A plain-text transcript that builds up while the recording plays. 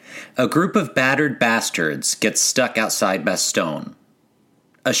A group of battered bastards gets stuck outside Bastogne.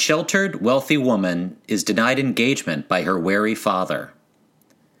 A sheltered, wealthy woman is denied engagement by her wary father.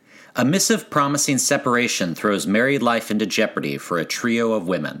 A missive promising separation throws married life into jeopardy for a trio of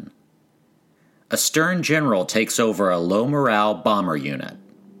women. A stern general takes over a low-morale bomber unit.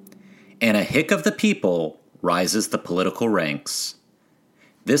 And a hick of the people rises the political ranks.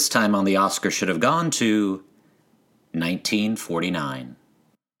 This time on the Oscar should have gone to 1949.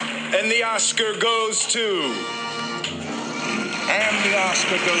 And the Oscar goes to... And the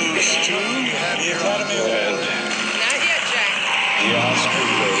Oscar goes to the Academy Award. Not yet, Jack. The Oscar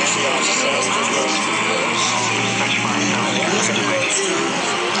goes to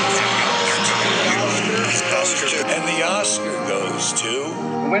and the Oscar goes to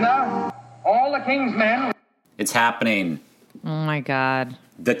winner, all the King's men. It's happening. Oh my God.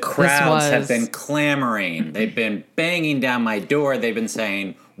 The crowds have been clamoring. They've been banging down my door. They've been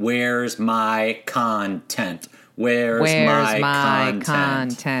saying, "Where's my content? Where's my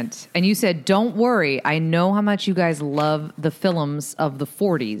content?" And you said, "Don't worry. I know how much you guys love the films of the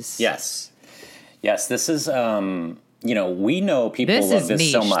 40s." Yes. This is, we know people This love is this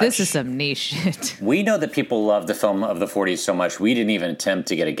niche. so much. This is some niche shit. We know that people love the film of the 40s so much, we didn't even attempt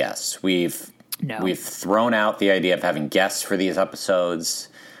to get a guest. We've thrown out the idea of having guests for these episodes.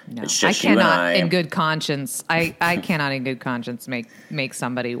 No. It's just I cannot, you and I. in good conscience, I cannot in good conscience make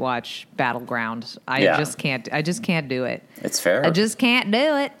somebody watch Battleground. I just can't do it. It's fair. I just can't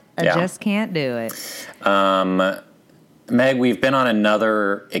do it. Just can't do it. Meg, we've been on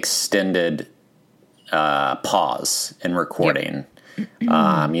another extended pause in recording.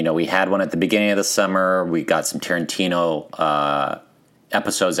 Yep. We had one at the beginning of the summer. We got some Tarantino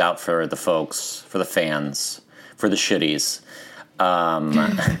episodes out for the folks, for the fans, for the shitties.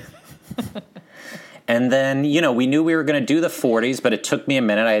 And then, we knew we were going to do the 40s, but it took me a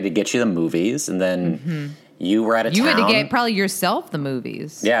minute. I had to get you the movies, and then you were out of town. You had to get probably yourself the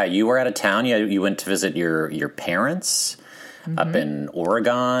movies. Yeah, you were out of town. You went to visit your parents up in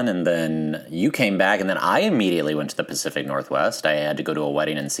Oregon, and then you came back, and then I immediately went to the Pacific Northwest. I had to go to a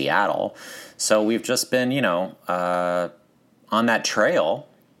wedding in Seattle. So we've just been, on that trail.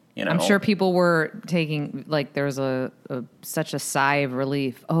 I'm sure people were taking, there was such a sigh of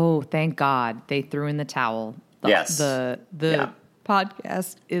relief. Oh, thank God they threw in the towel. Yes. The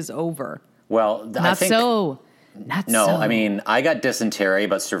podcast is over. Well, I think so. I mean, I got dysentery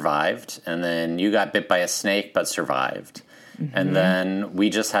but survived, and then you got bit by a snake but survived. And then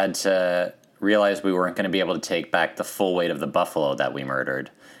we just had to realize we weren't going to be able to take back the full weight of the buffalo that we murdered.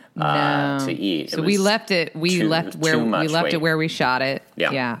 To eat. So we left it. We left it where we shot it.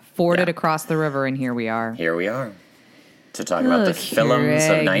 Yeah. Forded across the river, and here we are. Here we are to talk about the films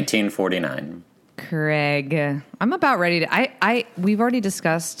of 1949. Craig, I'm about ready to. We've already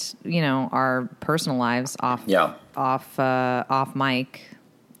discussed, our personal lives off mic.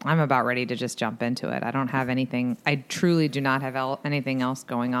 I'm about ready to just jump into it. I don't have anything. I truly do not have anything else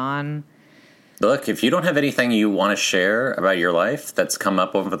going on. Look, if you don't have anything you want to share about your life that's come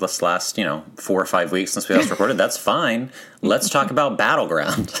up over this last, 4 or 5 weeks since we last recorded, that's fine. Let's talk about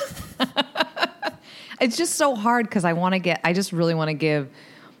Battleground. It's just so hard because I just really want to give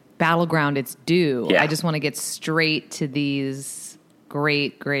Battleground its due. Yeah. I just want to get straight to these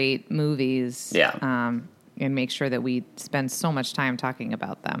great, great movies. Yeah. And make sure that we spend so much time talking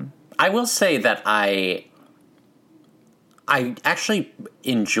about them. I will say that I actually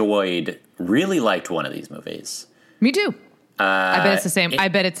really liked one of these movies. Me too. I bet it's the same. I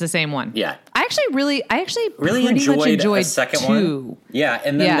bet it's the same one. Yeah. I actually really enjoyed the second two. one. Yeah,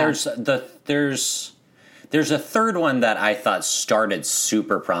 and then there's a third one that I thought started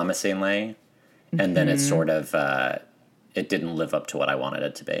super promisingly, and then it sort of it didn't live up to what I wanted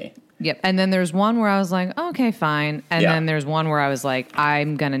it to be. Yep. And then there's one where I was like, okay, fine. And then there's one where I was like,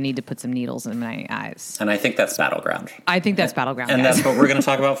 I'm going to need to put some needles in my eyes. And I think that's Battleground. Battleground. And guys. that's what we're going to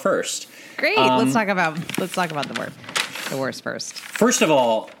talk about first. Great. Let's talk about the worst first. First of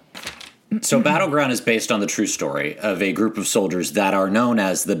all, so Battleground is based on the true story of a group of soldiers that are known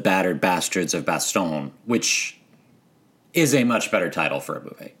as the Battered Bastards of Bastogne, which is a much better title for a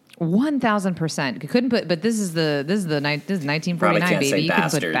movie. 1,000%. Couldn't put, but this is 1949, baby. You can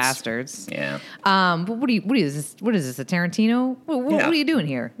put bastards. Yeah. But what is this? What is this? A Tarantino? What are you doing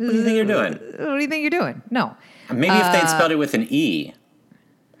here? What do you think you're doing? What do you think you're doing? No. Maybe if they'd spelled it with an E,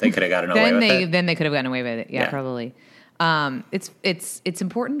 they could have gotten away with it. Then they could have gotten away with it. Yeah, probably. It's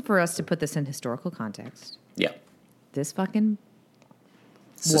important for us to put this in historical context. Yeah. This fucking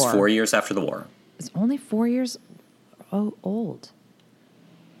This is 4 years after the war. It's only 4 years old.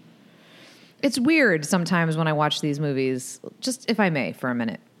 It's weird sometimes when I watch these movies, just if I may for a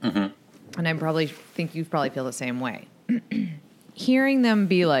minute. and I probably think you probably feel the same way. Hearing them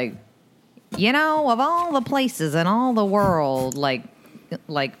be like, you know, of all the places in all the world, like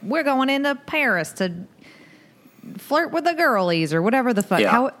we're going into Paris to flirt with the girlies or whatever the fuck.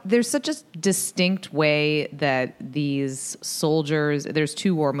 Yeah. How there's such a distinct way that these soldiers. There's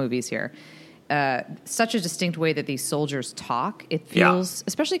 2 war movies here. Such a distinct way that these soldiers talk. It feels,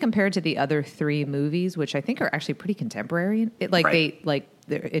 especially compared to the other 3 movies, which I think are actually pretty contemporary.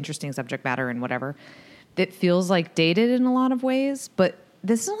 They're interesting subject matter and whatever. It feels like dated in a lot of ways, but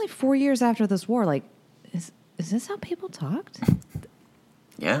this is only 4 years after this war. Like, is this how people talked?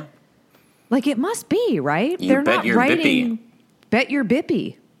 Yeah. Like, it must be, right? They're not writing. Bet your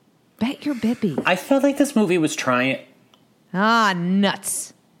bippy. Bet your bippy. I felt like this movie was trying.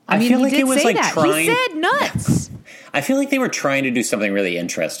 Nuts. I mean, feel he like did it was say like that. trying. He said nuts. I feel like they were trying to do something really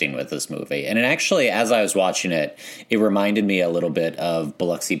interesting with this movie. And it actually, as I was watching it, it reminded me a little bit of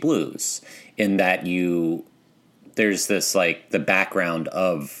Biloxi Blues in that there's this like the background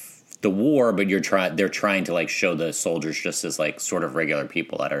of the war, but they're trying to like show the soldiers just as like sort of regular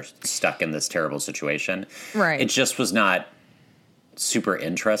people that are stuck in this terrible situation. Right. It just was not super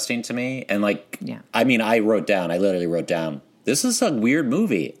interesting to me. And like, yeah. I mean, I literally wrote down, this is a weird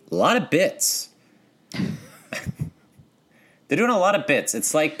movie. A lot of bits. They're doing a lot of bits.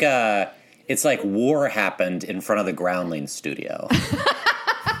 It's like war happened in front of the Groundling studio.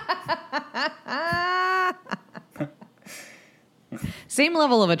 Same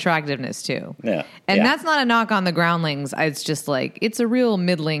level of attractiveness too. Yeah. And that's not a knock on the Groundlings. It's just like, it's a real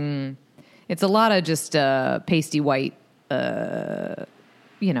middling, it's a lot of just pasty white,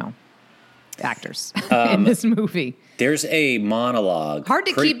 actors in this movie. There's a monologue. Hard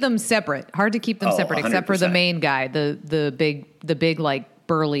to keep them separate, except 100%. for the main guy, the big like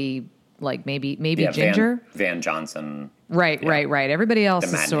burly, like maybe Ginger. Van Johnson. Right. Everybody else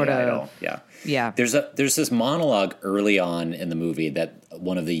is sort of idol. Yeah. There's this monologue early on in the movie that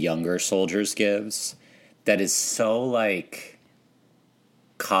one of the younger soldiers gives that is so like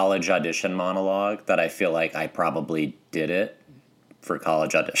college audition monologue that I feel like I probably did it for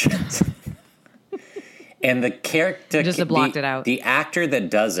college auditions. And the character just blocked it out. The actor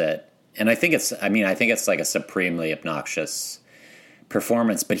that does it, and I think it's like a supremely obnoxious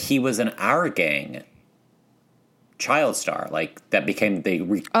performance, but he was in Our Gang child star, like that became they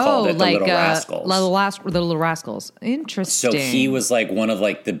called it the Little Rascals. The Little Rascals. Interesting. So he was like one of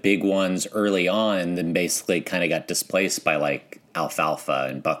like the big ones early on, and then basically kind of got displaced by like alfalfa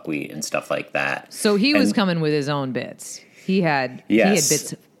and buckwheat and stuff like that. So he was coming with his own bits. He had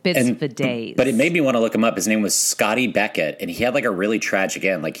bits for days. But it made me want to look him up. His name was Scotty Beckett, and he had like a really tragic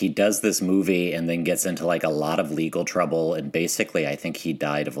end. Like he does this movie and then gets into like a lot of legal trouble, and basically I think he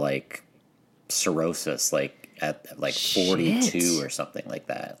died of like cirrhosis, like at like 42 or something like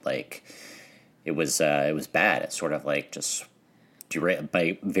that. Like it was bad. It's sort of like just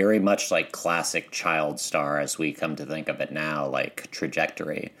by very much like classic child star as we come to think of it now, like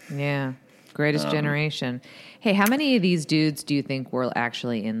trajectory. Yeah. Greatest generation. Hey, how many of these dudes do you think were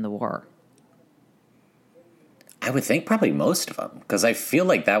actually in the war? I would think probably most of them, because I feel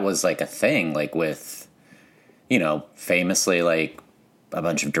like that was like a thing, like with, famously like a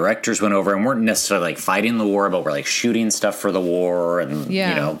bunch of directors went over and weren't necessarily like fighting the war, but were like shooting stuff for the war. And,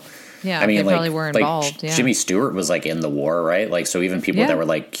 Yeah, I mean, they like, probably were involved. Like Jimmy Stewart was like in the war, right? Like, so even people that were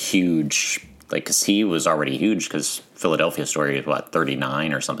like huge, like, because he was already huge, because Philadelphia Story is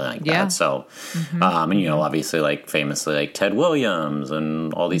 39 or something like that. So, and obviously, like famously, like Ted Williams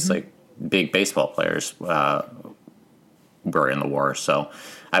and all these like big baseball players were in the war. So,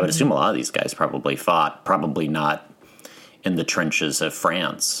 I would assume a lot of these guys probably fought, probably not in the trenches of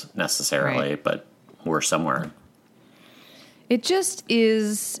France necessarily, but were somewhere. It just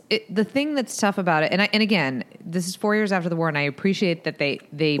is the thing that's tough about it. And again, this is 4 years after the war, and I appreciate that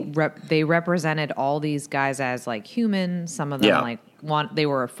they represented all these guys as like human. Some of them they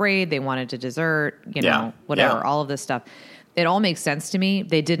were afraid, they wanted to desert, whatever, all of this stuff. It all makes sense to me.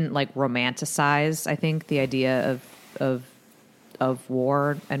 They didn't like romanticize, I think, the idea of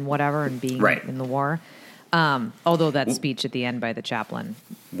war and whatever and being in the war. Although that speech at the end by the chaplain.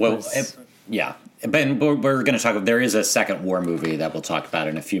 But we're going to talk. There is a second war movie that we'll talk about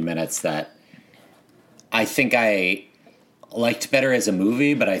in a few minutes that I think I liked better as a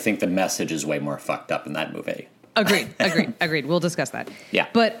movie, but I think the message is way more fucked up in that movie. Agreed. We'll discuss that. Yeah.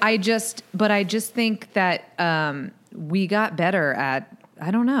 But I just think that we got better at.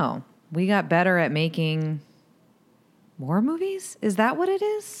 I don't know. We got better at making war movies. Is that what it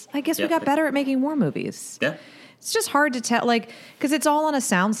is? I guess we got better at making war movies. Yeah. It's just hard to tell, like, because it's all on a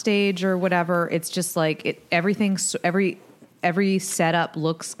soundstage or whatever. It's just like every every setup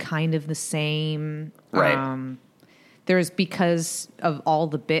looks kind of the same. Right. There's, because of all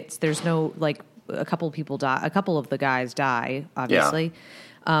the bits, there's no, like, a couple of people die. A couple of the guys die, obviously.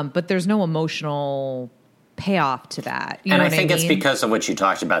 Yeah. But there's no emotional payoff to that. You know I think I it's mean? because of what you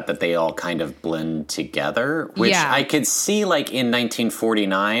talked about, that they all kind of blend together, which Yeah. I could see, like, in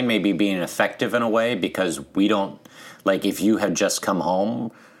 1949 maybe being effective in a way, because we don't, like, if you had just come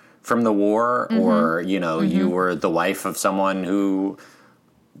home from the war, or, you know, you were the wife of someone who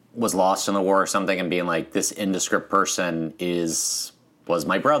was lost in the war or something, and being like, this indescript person was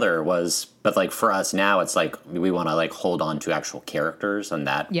my brother, but, like, for us now, it's like we want to, like, hold on to actual characters, and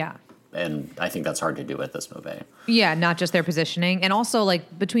that, Yeah. and I think that's hard to do with this movie. Yeah, not just their positioning. And also,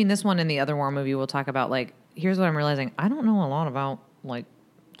 like, between this one and the other war movie, we'll talk about, like, here's what I'm realizing. I don't know a lot about, like,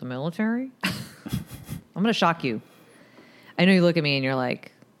 the military. I'm going to shock you. I know you look at me and you're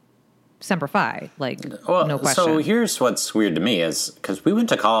like, Semper Fi, like, no question. So here's what's weird to me is, because we went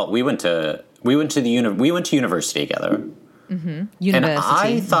to university together. Mm-hmm. And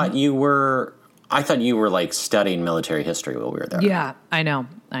I thought you were like studying military history while we were there. Yeah, I know.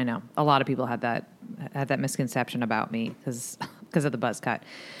 A lot of people had that misconception about me because of the buzz cut.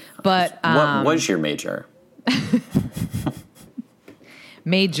 But what was your major?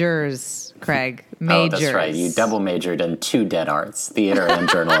 Majors, Craig. Majors. Oh, that's right. You double majored in 2 dead arts, theater and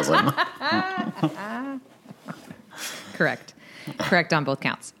journalism. Correct on both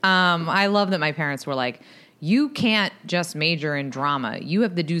counts. I love that my parents were like, you can't just major in drama. You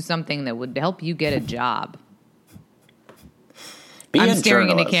have to do something that would help you get a job. I'm staring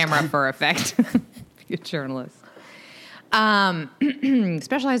into camera for effect. Be a journalist.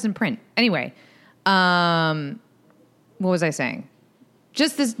 Specialized in print. Anyway, what was I saying?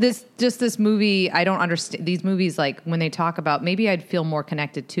 Just this movie. I don't understand these movies. Like, when they talk about, maybe I'd feel more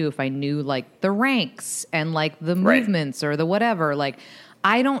connected too if I knew, like, the ranks and, like, the movements or the whatever. Like,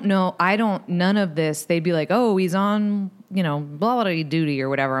 I don't know. None of this. They'd be like, oh, he's on, you know, blah, blah, blah, duty or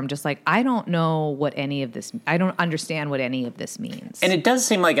whatever. I'm just like, I don't know what any of this, I don't understand what any of this means. And it does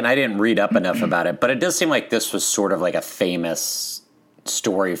seem like, and I didn't read up enough about it, but it does seem like this was sort of like a famous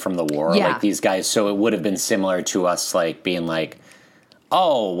story from the war. Yeah. Like, these guys, so it would have been similar to us, like, being like,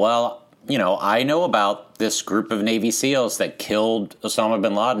 oh, well, you know, I know about this group of Navy SEALs that killed Osama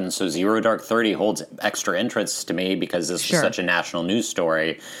bin Laden, so Zero Dark 30 holds extra interest to me because this is such a national news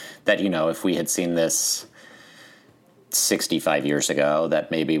story that, you know, if we had seen this 65 years ago,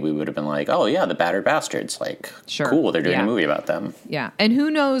 that maybe we would have been like, oh, yeah, the battered bastards. Like, cool, they're doing a movie about them. Yeah, and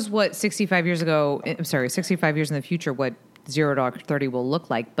who knows what 65 years in the future, what Zero Dark 30 will look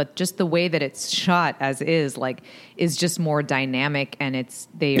like, but just the way that it's shot as is, like, is just more dynamic, and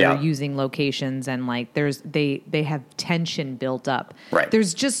they are using locations, and, like, they have tension built up. Right.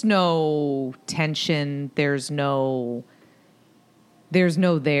 There's just no tension. There's no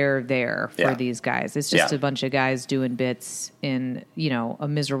there for these guys. It's just a bunch of guys doing bits in, you know, a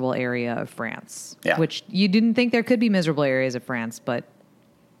miserable area of France. Yeah. Which you didn't think there could be miserable areas of France, but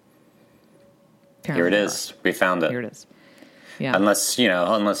here it is. We found it. Here it is. Yeah. Unless you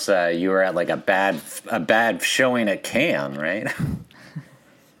were at, like, a bad showing at Cannes, right? Have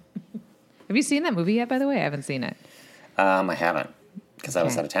you seen that movie yet, by the way? I haven't seen it. I haven't, because I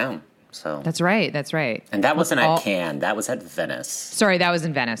was out of town. So That's right. And that wasn't at Cannes. That was at Venice. Sorry, that was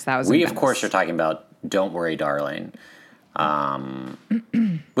in Venice. We, of course, are talking about Don't Worry, Darling.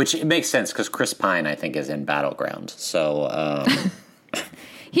 Which it makes sense, because Chris Pine, I think, is in Battleground. So...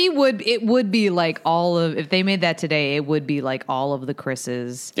 It would be like if they made that today, it would be like all of the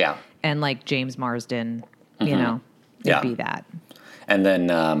Chris's. Yeah. And, like, James Marsden, you know, it'd be that. And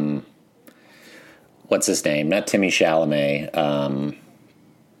then, what's his name? Not Timmy Chalamet.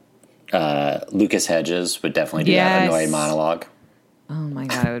 Lucas Hedges would definitely do that annoying monologue. Oh my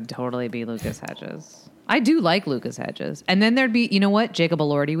God, it would totally be Lucas Hedges. I do like Lucas Hedges. And then there'd be, you know what? Jacob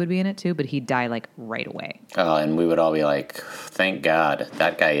Elordi would be in it too, but he'd die, like, right away. Oh, and we would all be like, thank God.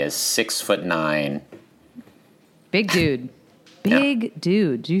 That guy is 6'9". Big dude. Big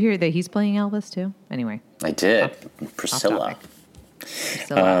dude. Did you hear that he's playing Elvis too? Anyway. I did. Priscilla.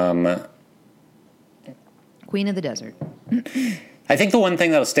 Queen of the Desert. I think the one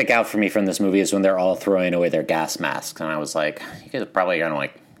thing that'll stick out for me from this movie is when they're all throwing away their gas masks. And I was like, you guys are probably going to,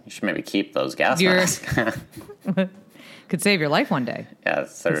 like, you should maybe keep those gas masks. Could save your life one day. Yeah.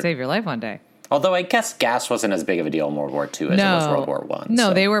 Could save your life one day. Although I guess gas wasn't as big of a deal in World War II as it was World War I.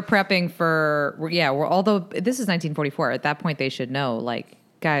 No, they were prepping for, although this is 1944. At that point, they should know, like,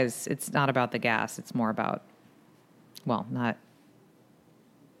 guys, it's not about the gas. It's more about, well, not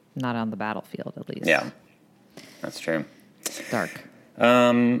on the battlefield, at least. Yeah, that's true. It's dark.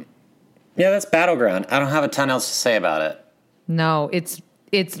 Yeah, that's Battleground. I don't have a ton else to say about it. No,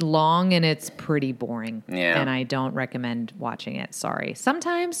 it's long and it's pretty boring. Yeah. And I don't recommend watching it. Sorry.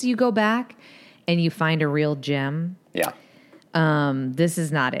 Sometimes you go back and you find a real gem. Yeah. This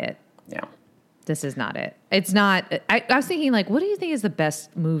is not it. Yeah. This is not it. It's not. I was thinking, like, what do you think is the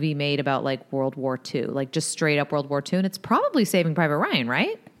best movie made about, like, World War II? Like, just straight up World War II? And it's probably Saving Private Ryan,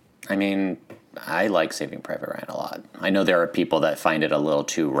 right? I mean, I like Saving Private Ryan a lot. I know there are people that find it a little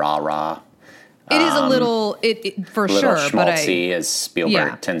too rah-rah. It is a little, for little sure. But schmaltzy, as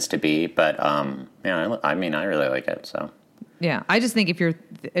Spielberg tends to be. But, yeah, I mean, I really like it, so. Yeah, I just think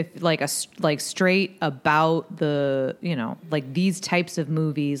if like straight about the, you know, like these types of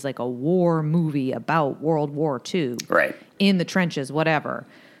movies, like a war movie about World War II, right, in the trenches, whatever.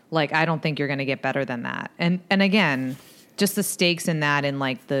 Like, I don't think you're going to get better than that. And again, just the stakes in that, and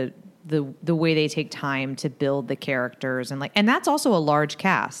like the way they take time to build the characters, and that's also a large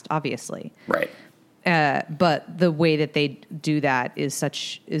cast, obviously, right. But the way that they do that is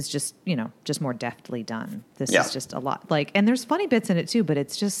just, you know, just more deftly done. This is just a lot, like, and there's funny bits in it too, but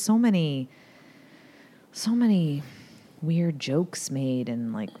it's just so many weird jokes made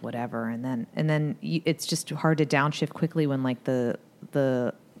and like whatever. And then it's just hard to downshift quickly when like the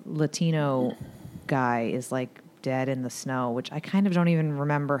Latino guy is like dead in the snow, which I kind of don't even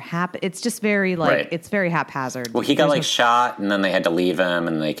remember it's just very like, it's very haphazard. Well, he got shot and then they had to leave him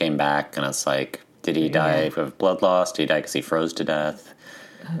and they came back and it's like, did he die of blood loss? Did he die because he froze to death?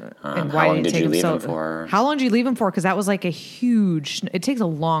 And how long did you leave him for? How long did you leave him for? Because that was like a huge. It takes a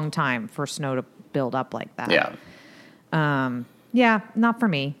long time for snow to build up like that. Yeah. Yeah, not for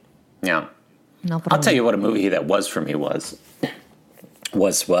me. Yeah. Not for I'll tell you what a movie that was for me was. And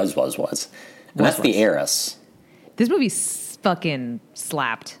that's The Heiress. This movie fucking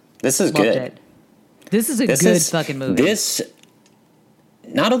slapped. This is Loved good. it. This is a good fucking movie.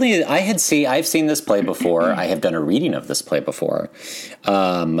 Not only I've seen this play before. I have done a reading of this play before.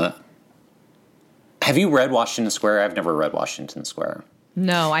 Have you read Washington Square? I've never read Washington Square.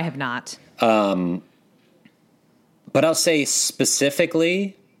 No, I have not. But I'll say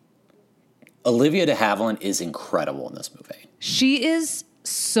specifically, Olivia de Havilland is incredible in this movie. She is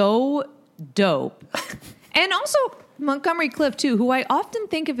so dope. And also Montgomery Clift too, who I often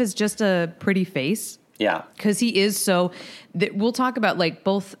think of as just a pretty face. Yeah, because he is so. We'll talk about like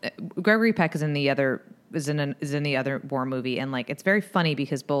both. Gregory Peck is in the other war movie, and like it's very funny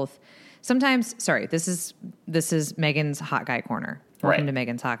because both. Sometimes, sorry, this is Megan's Hot Guy Corner. Welcome to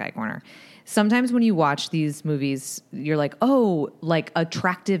Megan's Hot Guy Corner. Sometimes when you watch these movies, you're like, oh, like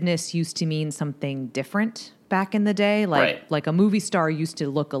attractiveness used to mean something different back in the day. Like a movie star used to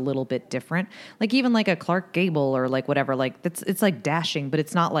look a little bit different. Like even like a Clark Gable or like whatever. Like it's like dashing, but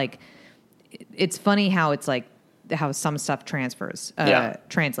it's not like. It's funny how it's like how some stuff translates,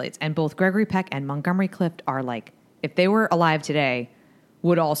 and both Gregory Peck and Montgomery Clift are like, if they were alive today,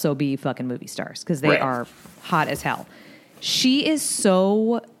 would also be fucking movie stars because they are hot as hell. She is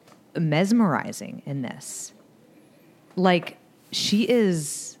so mesmerizing in this. Like she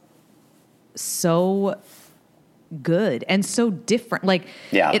is so good and so different. Like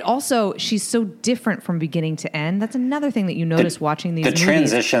it also, she's so different from beginning to end. That's another thing that you notice watching these movies. The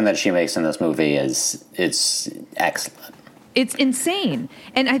transition that she makes in this movie is excellent. It's insane.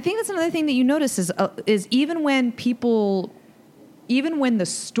 And I think that's another thing that you notice is even when the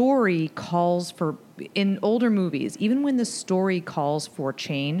story calls for, in older movies, even when the story calls for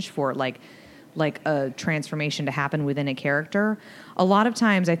change, for like a transformation to happen within a character, a lot of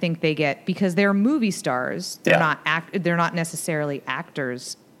times I think they get, because they're movie stars, they're not necessarily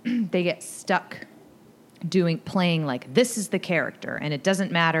actors, they get stuck playing like this is the character, and it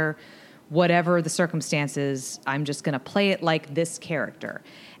doesn't matter whatever the circumstances, I'm just going to play it like this character.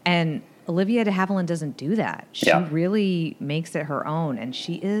 And Olivia de Havilland doesn't do that. She really makes it her own, and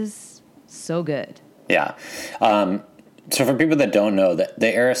she is so good. Yeah. So for people that don't know, The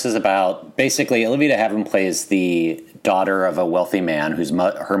Heiress is about, basically, Olivia de Havilland plays the daughter of a wealthy man whose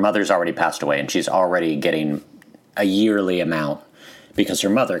her mother's already passed away, and she's already getting a yearly amount because her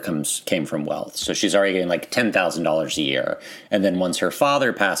mother came from wealth. So she's already getting like $10,000 a year. And then once her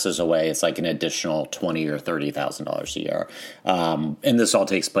father passes away, it's like an additional $20,000 or $30,000 a year. And this all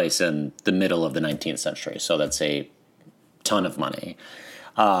takes place in the middle of the 19th century. So that's a ton of money.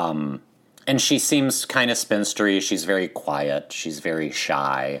 And she seems kind of spinstery. She's very quiet. She's very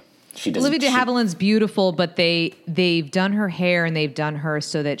shy. Olivia de Havilland's beautiful, but they've done her hair and they've done her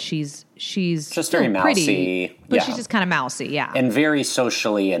so that she's just very mousy, pretty, but she's just kind of mousy, and very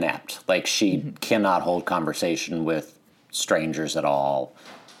socially inept. Like she cannot hold conversation with strangers at all.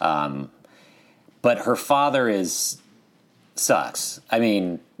 But her father sucks. I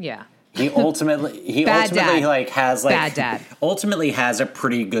mean, He ultimately like has like bad dad. Ultimately has a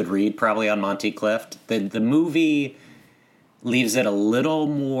pretty good read probably on Monty Clift. The movie leaves it a little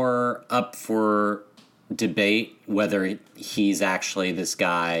more up for debate whether he's actually this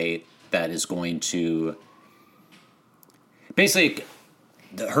guy that is going to basically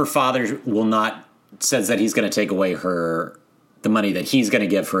her father says that he's going to take away the money that he's going to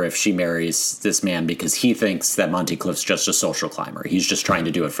give her if she marries this man because he thinks that Monty Clift's just a social climber. He's just trying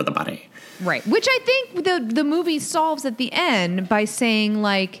to do it for the money. Right. Which I think the movie solves at the end by saying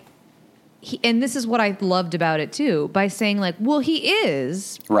like, and this is what I loved about it too, by saying like, well, he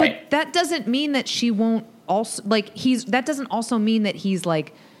is, right. But that doesn't mean that she won't also like that doesn't also mean that he's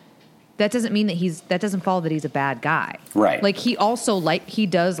like, that doesn't follow that he's a bad guy. Right. Like he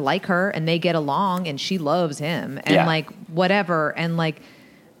does like her and they get along and she loves him and like whatever. And like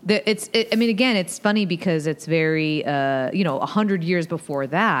I mean, again, it's funny because it's very, 100 years before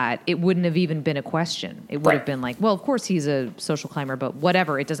that, it wouldn't have even been a question. It would have been like, well, of course he's a social climber, but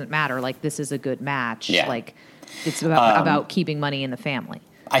whatever. It doesn't matter. Like this is a good match. Yeah. Like it's about keeping money in the family.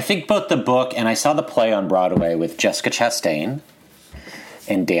 I think both the book and I saw the play on Broadway with Jessica Chastain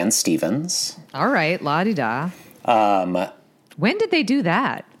and Dan Stevens. All right, la-di-da. When did they do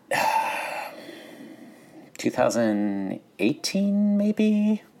that? 2018,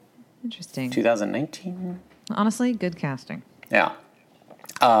 maybe? Interesting. 2019? Honestly, good casting. Yeah.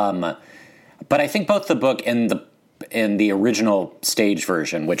 But I think both the book and the original stage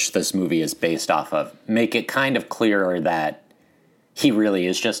version, which this movie is based off of, make it kind of clearer that he really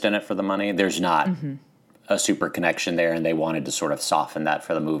is just in it for the money. There's not a super connection there, and they wanted to sort of soften that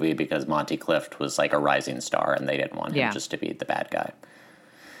for the movie because Monty Clift was like a rising star, and they didn't want him just to be the bad guy.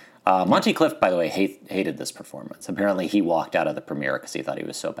 Monty Clift, by the way, hated this performance. Apparently, he walked out of the premiere because he thought he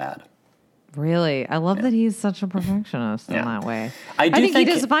was so bad. Really? I love that he's such a perfectionist in that way. I think he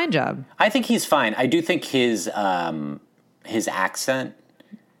does a fine job. I think he's fine. I do think his accent,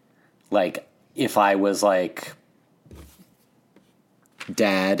 like, if I was like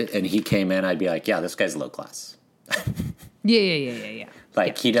dad and he came in, I'd be like, yeah, this guy's low class. Yeah.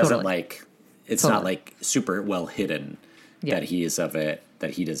 Like, he doesn't like, it's Totally. not like super well hidden that he is of it,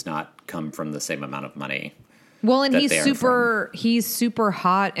 that he does not come from the same amount of money. Well, and he's super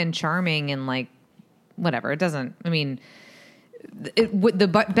hot and charming and like, whatever. It doesn't, I mean, the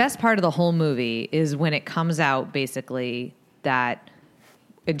best part of the whole movie is when it comes out basically that,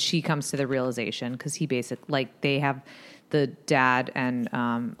 and she comes to the realization because he basically, like, they have the dad and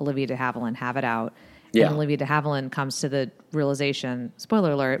Olivia de Havilland have it out. Yeah. And Olivia de Havilland comes to the realization,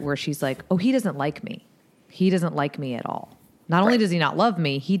 spoiler alert, where she's like, oh, he doesn't like me. He doesn't like me at all. Not only does he not love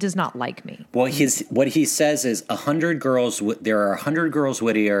me, he does not like me. Well, what he says is 100 girls, there are 100 girls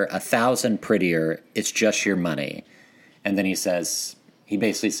wittier, 1,000 prettier. It's just your money. And then he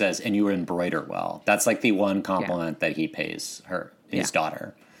basically says, and you embroider well. That's like the one compliment that he pays his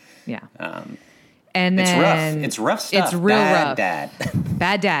daughter. Yeah. And then it's rough stuff. It's real rough.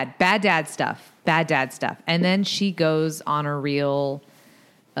 Bad dad stuff. And then she goes on a real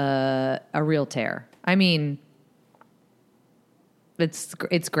tear. I mean,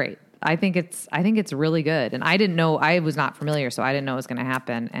 it's great. I think it's really good. And I didn't know, I was not familiar, so I didn't know it was going to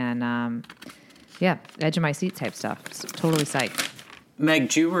happen. And edge of my seat type stuff. It's totally psyched. Meg,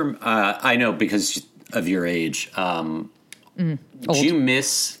 do you I know because of your age. Do you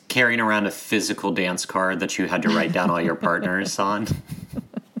miss carrying around a physical dance card that you had to write down all your partners on?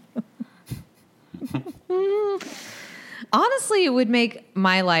 Honestly, it would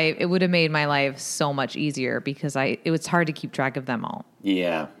have made my life so much easier because it was hard to keep track of them all.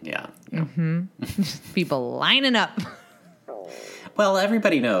 Yeah. Mm-hmm. People lining up. Well,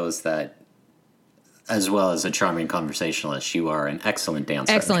 everybody knows that, as well as a charming conversationalist, you are an excellent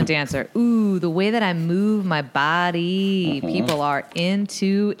dancer. Excellent dancer. Ooh, the way that I move my body. People are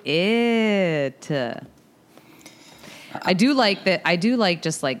into it. I do like that. I do like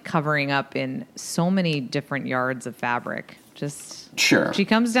just like covering up in so many different yards of fabric. Just sure. She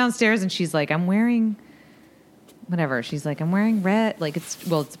comes downstairs and she's like, I'm wearing whatever. She's like, I'm wearing red. Like it's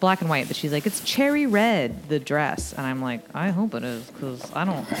black and white, but she's like, it's cherry red, the dress. And I'm like, I hope it is because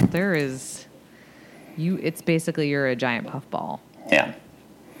it's basically you're a giant puffball. Yeah.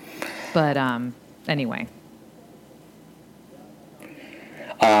 But anyway.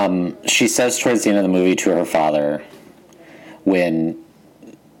 She says towards the end of the movie to her father, when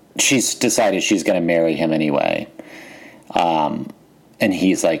she's decided she's going to marry him anyway, and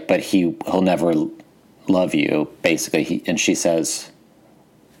he's like, but he'll never love you, basically. And she says,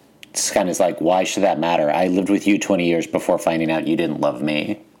 it's kind of like, why should that matter? I lived with you 20 years before finding out you didn't love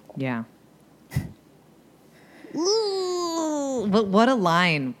me. Yeah. what a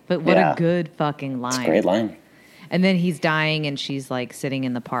line. But what a good fucking line. It's a great line. And then he's dying, and she's like sitting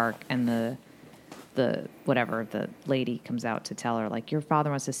in the park, and the lady comes out to tell her, like, your father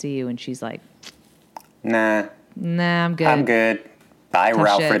wants to see you, and she's like, Nah, I'm good. I'm good. Bye, Tough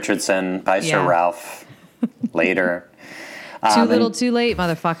Ralph shit. Richardson. Bye, Sir Yeah. Ralph. Later. Too little, too late,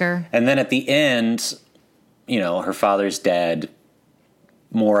 motherfucker. And then at the end, her father's dead.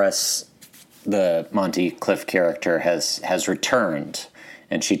 Morris, the Monty Cliff character, has returned,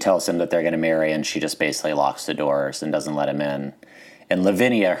 and she tells him that they're going to marry, and she just basically locks the doors and doesn't let him in. And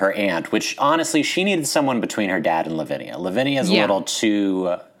Lavinia, her aunt, which honestly, she needed someone between her dad and Lavinia. Lavinia is a little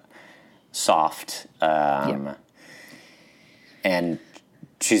too soft. And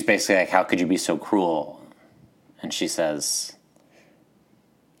she's basically like, how could you be so cruel? And she says,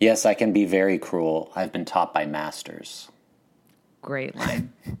 yes, I can be very cruel. I've been taught by masters. Great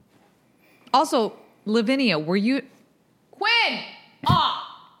line. Also, Lavinia, were you... Quinn!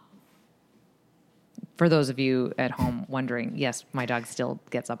 For those of you at home wondering, yes, my dog still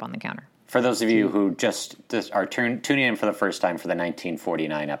gets up on the counter. For those of you who just are tuning in for the first time for the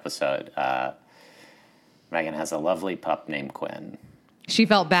 1949 episode, Meghann has a lovely pup named Quinn. She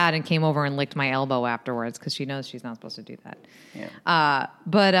felt bad and came over and licked my elbow afterwards because she knows she's not supposed to do that.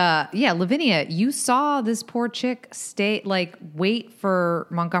 Yeah. Lavinia, you saw this poor chick wait for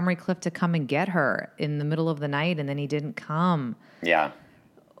Montgomery Clift to come and get her in the middle of the night, and then he didn't come. Yeah.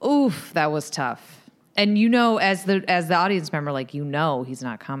 Oof, that was tough. And as the audience member, he's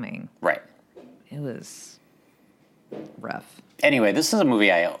not coming. Right. It was rough. Anyway, this is a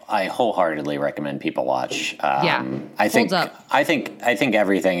movie I wholeheartedly recommend people watch. I think holds up. I think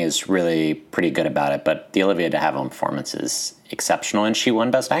everything is really pretty good about it, but the Olivia de Havilland performance is exceptional, and she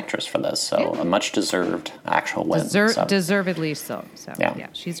won Best Actress for this, so a much deserved actual win. Deservedly so. So yeah,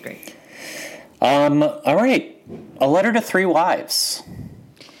 she's great. All right, A Letter to Three Wives.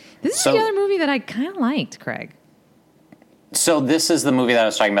 This is the other movie that I kind of liked, Craig. So this is the movie that I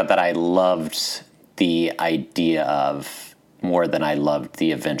was talking about that I loved the idea of more than I loved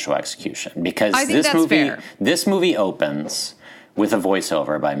the eventual execution, because this movie opens with a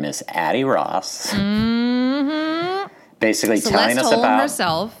voiceover by Miss Addie Ross, basically telling us about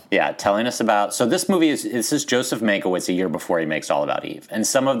herself. Yeah, telling us about. So this is Joseph Mankiewicz a year before he makes All About Eve, and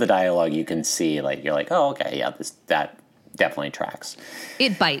some of the dialogue you can see, you're like, oh, okay, yeah, that definitely tracks.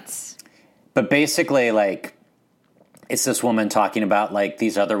 It bites, but basically, it's this woman talking about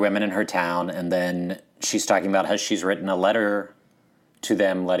these other women in her town, and then she's talking about how she's written a letter to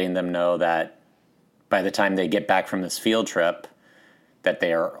them, letting them know that by the time they get back from this field trip that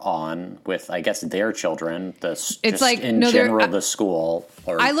they are on with, I guess, their children, the school.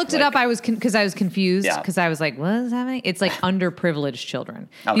 Or I looked it up. Because I was confused because I was like, what is happening? It's underprivileged children.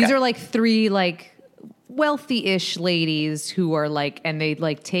 Okay. These are three wealthy-ish ladies who are and they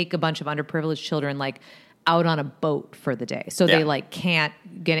take a bunch of underprivileged children out on a boat for the day. So they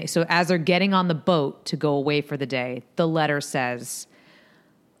can't get it. So as they're getting on the boat to go away for the day, the letter says,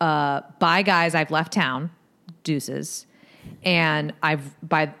 bye guys, I've left town, deuces. And I've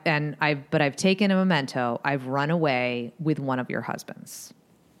taken a memento. I've run away with one of your husbands.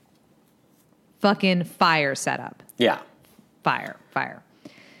 Fucking fire setup. Yeah. Fire.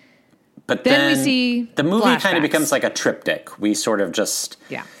 But then we see the movie flashbacks. kind of becomes like a triptych. We sort of just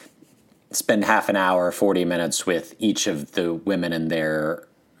spend half an hour, 40 minutes with each of the women and their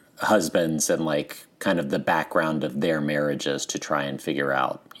husbands and kind of the background of their marriages to try and figure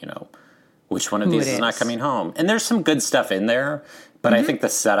out, which one of these is not coming home. And there's some good stuff in there, but I think the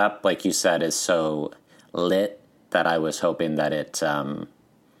setup, like you said, is so lit that I was hoping that it, I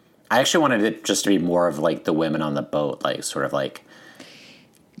actually wanted it just to be more of the women on the boat,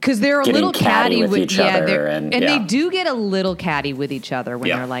 because they're a little catty with each other, and they do get a little catty with each other when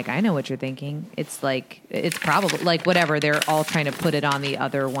they're like, I know what you're thinking. It's it's probably whatever. They're all trying to put it on the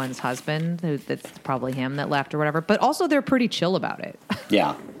other one's husband. That's probably him that left or whatever. But also they're pretty chill about it.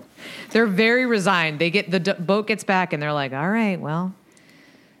 Yeah. They're very resigned. They get the boat gets back and they're like, all right, well,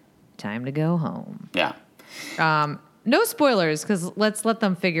 time to go home. Yeah. No spoilers because let's let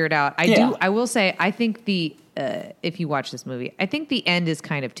them figure it out. I will say, I think if you watch this movie, I think the end is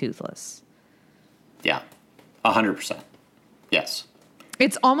kind of toothless. Yeah, 100%. Yes.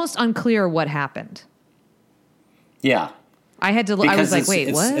 It's almost unclear what happened. Yeah. I had to. I was like,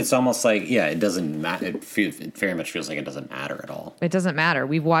 wait, what? It's almost it doesn't matter. It very much feels like it doesn't matter at all. It doesn't matter.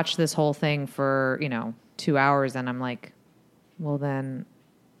 We've watched this whole thing for 2 hours, and I'm like, well then,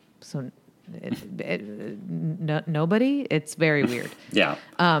 so nobody. It's very weird. Yeah.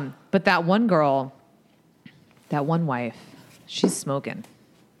 But that one girl, that one wife, she's smoking.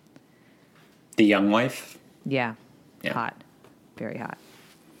 The young wife. Yeah. Hot. Very hot.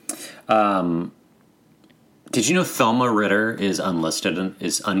 Did you know Thelma Ritter is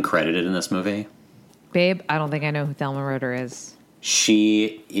uncredited in this movie? Babe, I don't think I know who Thelma Ritter is.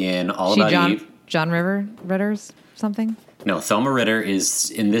 She in All About Eve. John Ritter's something? No, Thelma Ritter is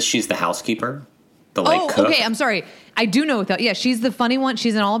in this. She's the housekeeper, the cook. Okay. I'm sorry. I do know. Yeah, she's the funny one.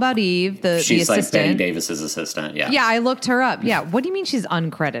 She's in All About Eve. She's the assistant. like Betty Davis's assistant. Yeah. Yeah, I looked her up. Yeah. What do you mean she's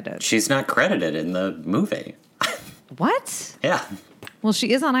uncredited? She's not credited in the movie. What? Yeah. Well,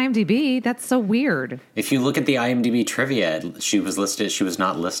 she is on IMDb. That's so weird. If you look at the IMDb trivia, she was listed. She was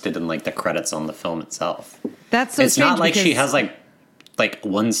not listed in like the credits on the film itself. That's so. It's not like she has because like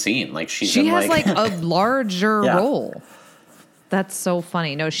one scene. Like she has like a larger Yeah. role. That's so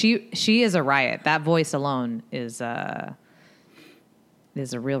funny. No, she is a riot. That voice alone is a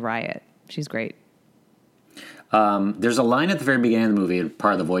real riot. She's great. There's a line at the very beginning of the movie, and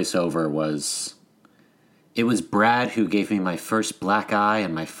part of the voiceover was, "It was Brad who gave me my first black eye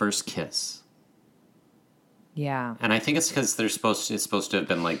and my first kiss." Yeah. And I think it's because it's supposed to have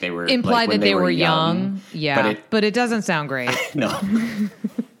been like they were implied like, when that they were young. Yeah, but it doesn't sound great. No.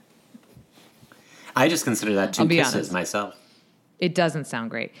 I just consider that two I'll be kisses honest. myself. It doesn't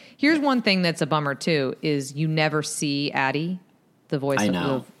sound great. Here's one thing that's a bummer too: is you never see Addie, the voice I of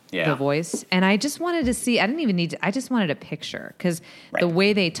know. the voice. And I just wanted to see. I didn't even need to. I just wanted a picture because the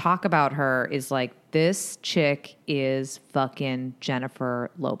way they talk about her is like, this chick is fucking Jennifer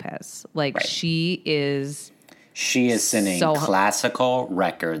Lopez. Like she is. She is sending So- classical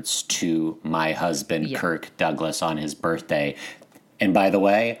records to my husband, Yeah. Kirk Douglas, on his birthday. And by the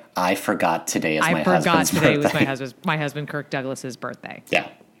way, I forgot today is I my forgot husband's today birthday. was my husband Kirk Douglas's birthday. Yeah.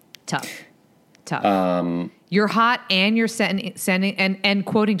 Tough. You're hot and you're sending and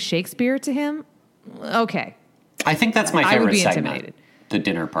quoting Shakespeare to him. Okay. I think that's my I would favorite be segment. intimidated. The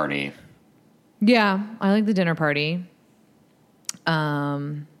dinner party. Yeah, I like the dinner party.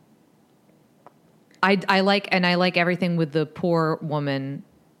 I like everything with the poor woman,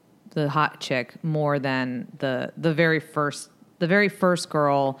 the hot chick, more than the very first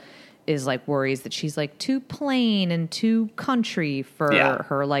girl is like worries that she's like too plain and too country for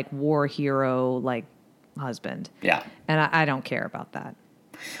her like war hero like husband. Yeah. And I don't care about that.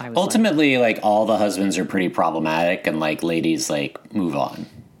 I was Ultimately, like all the husbands are pretty problematic, and like ladies like move on.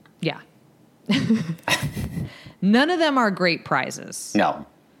 yeah. None of them are great prizes. No.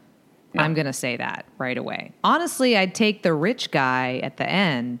 I'm going to say that right away. Honestly, I'd take the rich guy at the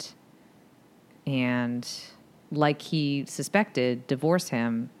end and, like he suspected, divorce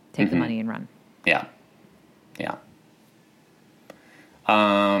him, take the money and run. Yeah. Yeah.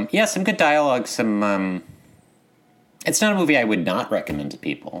 Yeah, some good dialogue, some it's not a movie I would not recommend to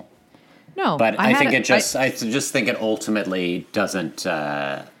people. No, But I just think it ultimately doesn't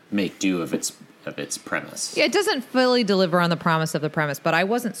make do of its premise. it doesn't fully deliver on the promise of the premise, but I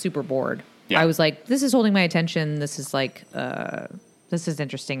wasn't super bored. Yeah. I was like, this is holding my attention. This is like, this is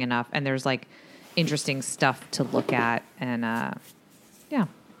interesting enough. And there's like interesting stuff to look at. And yeah.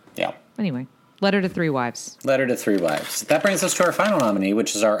 Yeah. Anyway, Letter to Three Wives. Letter to Three Wives. That brings us to our final nominee,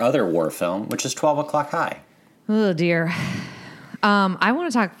 which is our other war film, which is 12 O'Clock High. Oh dear. I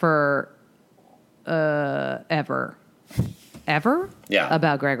want to talk for ever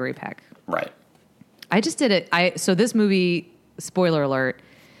about Gregory Peck. Right. I just did it. So this movie, spoiler alert,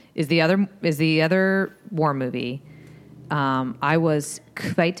 is the other war movie. I was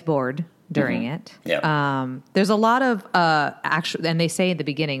quite bored during it. Yeah. There's a lot of actual, and they say at the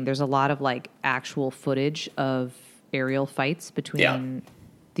beginning, there's a lot of like actual footage of aerial fights between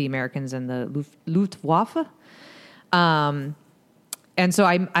the Americans and the Luftwaffe. And so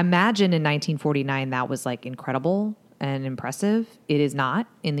I imagine in 1949 that was like incredible and impressive. It is not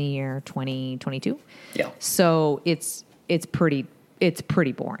in the year 2022. Yeah. So it's pretty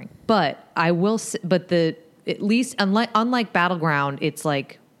boring. But I will at least unlike Battleground, it's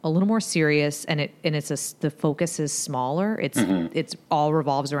like a little more serious, and the focus is smaller. It's all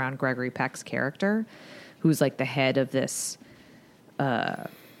revolves around Gregory Peck's character, who's like the head of this.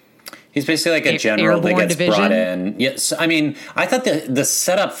 He's basically like a general that gets division. brought in. Yes, I mean, I thought the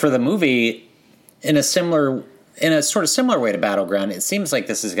setup for the movie in a sort of similar way to Battleground. It seems like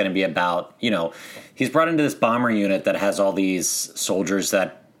this is going to be about, he's brought into this bomber unit that has all these soldiers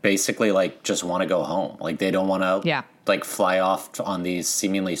that basically like just want to go home. Like they don't want to like fly off on these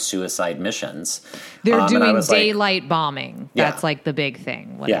seemingly suicide missions. They're And doing I was daylight bombing. Yeah. That's like the big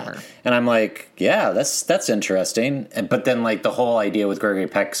thing. Whatever. Yeah, and I'm like, yeah, that's interesting. But then like the whole idea with Gregory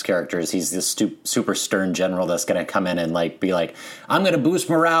Peck's character is he's this super stern general that's going to come in and like be like, I'm going to boost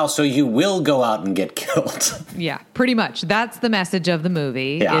morale so you will go out and get killed. Yeah, pretty much. That's the message of the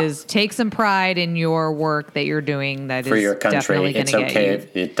movie. Yeah. Is take some pride in your work that you're doing. That For is your country, definitely going it's to get okay.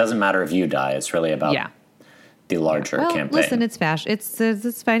 you. It doesn't matter if you die. It's really about the larger Well, campaign. listen, it's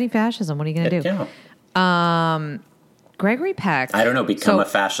it's fighting fascism. What are you going to do? Yeah. Gregory Peck. I don't know. Become a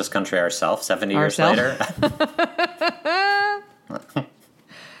fascist country ourselves 70 years later.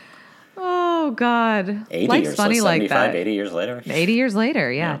 Oh God, 80 life's years, funny like 75, that. 80 years later. 80 years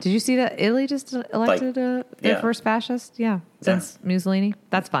later, yeah. Yeah. Did you see that Italy just elected their first fascist? Yeah, since Mussolini.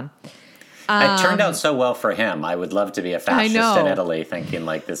 That's fun. It turned out so well for him. I would love to be a fascist in Italy, thinking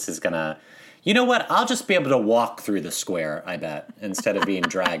like this is gonna. You know what? I'll just be able to walk through the square. I bet instead of being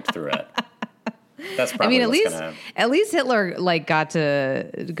dragged through it. That's probably. I mean, at least Hitler like got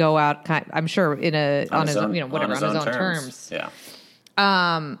to go out. I'm sure on his own terms. Yeah.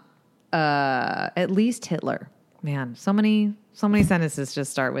 At least Hitler. Man, so many sentences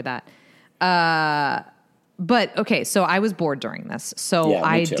just start with that. But okay, so I was bored during this, so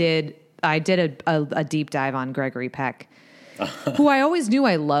Yeah, me too. I did a deep dive on Gregory Peck, who I always knew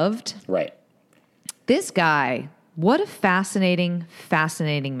I loved. Right. This guy, what a fascinating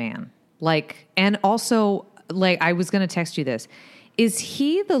man. Like, and also, like, I was going to text you this. Is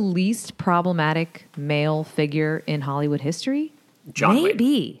he the least problematic male figure in Hollywood history? John Wayne.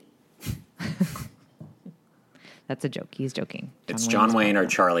 Maybe. That's a joke. He's joking. It's John Wayne or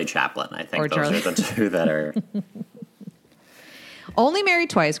Charlie Chaplin. I think those are the two that are. Only married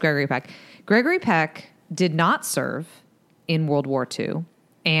twice, Gregory Peck. Gregory Peck did not serve in World War II,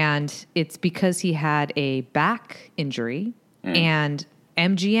 and it's because he had a back injury and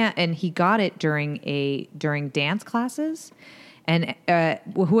MGM, and he got it during dance classes, and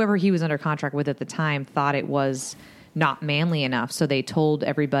whoever he was under contract with at the time thought it was not manly enough, so they told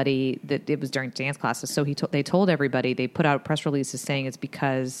everybody that it was during dance classes. So they told everybody, they put out press releases saying it's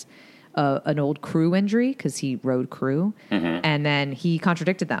because an old crew injury, because he rode crew, and then he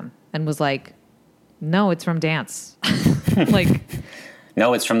contradicted them and was like, "No, it's from dance." Like,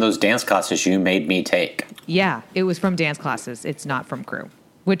 no, it's from those dance classes you made me take. Yeah, it was from dance classes. It's not from crew,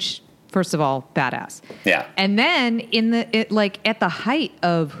 which, first of all, badass. Yeah. And then at the height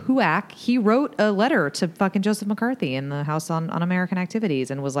of HUAC, he wrote a letter to fucking Joseph McCarthy in the House on American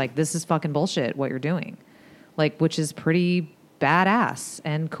Activities and was like, "This is fucking bullshit what you're doing," like, which is pretty badass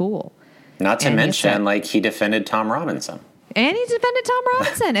and cool. Not to mention, like, he defended Tom Robinson. And he defended Tom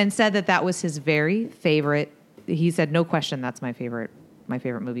Robinson and said that was his very favorite. He said, "No question, that's my favorite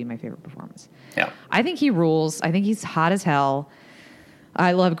movie, my favorite performance." Yeah. I think he rules. I think he's hot as hell.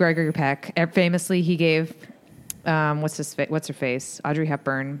 I love Gregory Peck. Famously, he gave what's her face, Audrey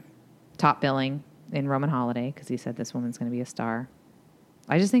Hepburn, top billing in Roman Holiday because he said this woman's going to be a star.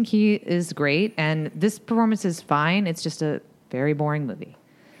 I just think he is great, and this performance is fine. It's just a very boring movie.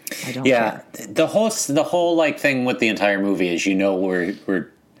 I don't care. The whole like thing with the entire movie is,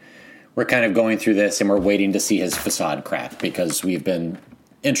 we're kind of going through this and we're waiting to see his facade crack because we've been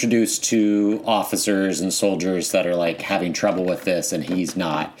introduced to officers and soldiers that are like having trouble with this and he's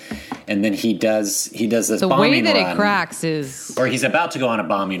not. And then he does this the bombing way that run, it cracks is, or he's about to go on a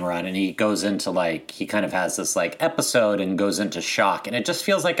bombing run and he goes into like, he kind of has this like episode and goes into shock, and it just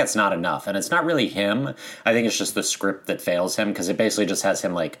feels like it's not enough. And it's not really him. I think it's just the script that fails him, because it basically just has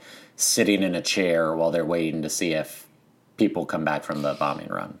him like sitting in a chair while they're waiting to see if people come back from the bombing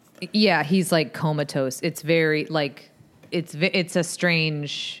run. Yeah, he's like comatose. It's very like it's a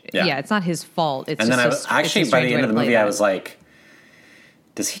strange. Yeah, it's not his fault. It's and just then I was actually by the end of the movie, I was like,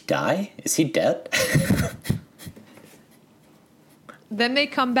 "Does he die? Is he dead?" Then they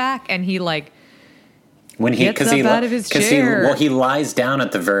come back and he like when he gets up out of his chair. He lies down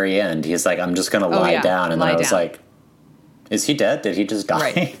at the very end. He's like, "I'm just going to lie down," and then I was like, "Is he dead? Did he just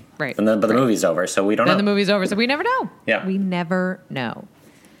die?" Right. And then, but the movie's over, so we don't know. Then the movie's over, so we never know. Yeah, we never know.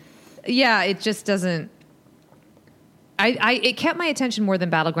 Yeah, it just doesn't. It kept my attention more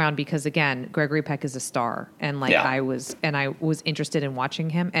than Battleground because, again, Gregory Peck is a star, and like I was interested in watching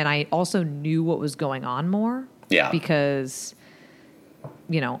him, and I also knew what was going on more. Yeah, because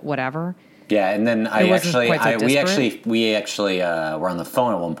whatever. Yeah, and then we actually were on the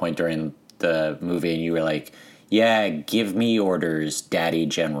phone at one point during the movie, and you were like, "Yeah, give me orders, Daddy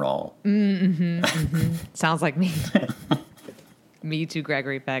General." Sounds like me. Me too,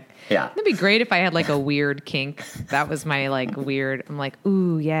 Gregory Peck. Yeah. It'd be great if I had like a weird kink. That was my like weird. I'm like,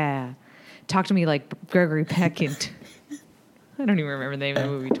 ooh, yeah. Talk to me like Gregory Peck I don't even remember the name of the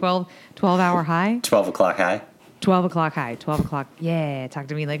movie. 12 Hour High? 12 O'Clock High? 12 O'Clock High. 12 O'Clock. Yeah, talk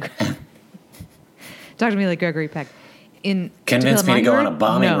to me like Gregory Peck. Convince me to go on a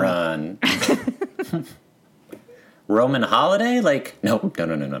bombing run. Roman Holiday? Like, no.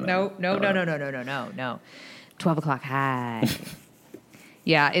 12 O'Clock High.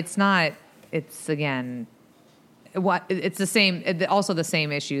 Yeah, it's not. It's again. It's the same. Also, the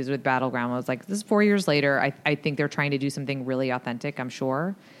same issues with Battleground. I was like, this is 4 years later. I think they're trying to do something really authentic. I'm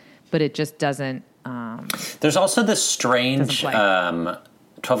sure, but it just doesn't. There's also this strange.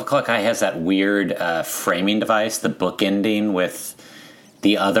 12 O'Clock High has that weird framing device, the book ending with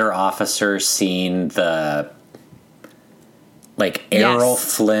the other officer seeing the like Errol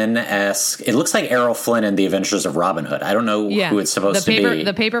Flynn-esque. It looks like Errol Flynn in The Adventures of Robin Hood. I don't know who it's supposed to be.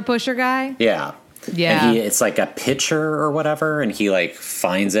 The paper pusher guy? Yeah. Yeah. And it's like a pitcher or whatever, and he like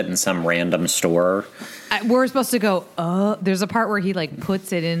finds it in some random store. We're supposed to go, there's a part where he like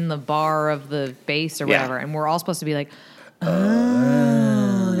puts it in the bar of the base or whatever, and we're all supposed to be like,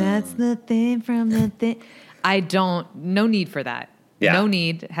 that's the thing from the thing. No need for that. Yeah. No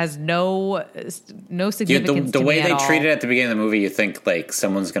need, has no significance. The way they treat it at the beginning of the movie, you think like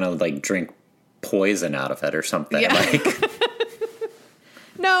someone's gonna like drink poison out of it or something. Yeah. Like,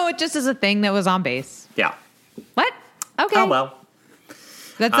 no, it just is a thing that was on base. Yeah. What? Okay. Oh well.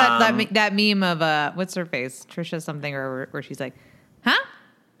 That's that meme of what's her face, Trisha something, or where she's like, huh?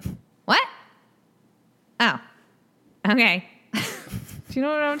 What? Oh, okay. Do you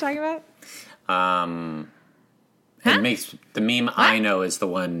know what I'm talking about? It makes the meme I know is the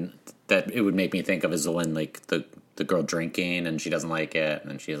one that it would make me think of, is the one like the girl drinking and she doesn't like it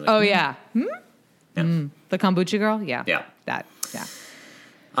and she's like, oh yeah, the kombucha girl, yeah, that.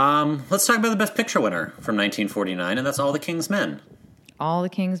 Let's talk about the Best Picture winner from 1949, and that's All the King's Men. All the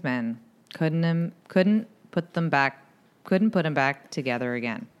King's Men. Couldn't put him back together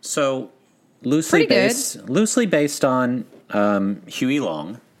again. So loosely based on Huey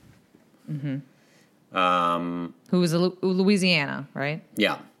Long. Mm-hmm. Who was Louisiana, right?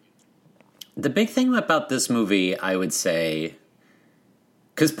 Yeah. The big thing about this movie, I would say,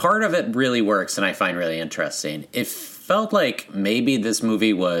 because part of it really works and I find really interesting, it felt like maybe this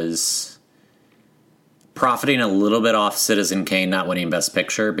movie was profiting a little bit off Citizen Kane not winning Best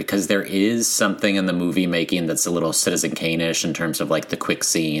Picture, because there is something in the movie making that's a little Citizen Kane-ish in terms of like the quick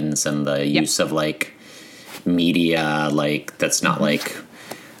scenes and the use of like media, like that's not like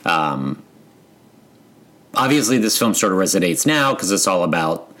obviously this film sort of resonates now because it's all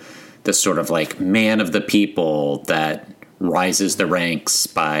about this sort of like man of the people that rises the ranks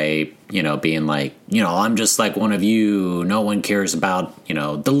by, being like, I'm just like one of you. No one cares about,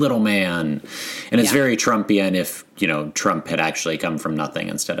 the little man. And it's very Trumpian if, Trump had actually come from nothing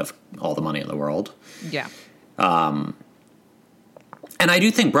instead of all the money in the world. Yeah. And I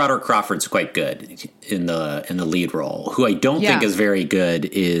do think Broderick Crawford's quite good in the lead role. Who I don't think is very good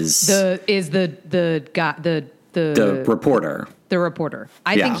is the guy, the reporter. The reporter.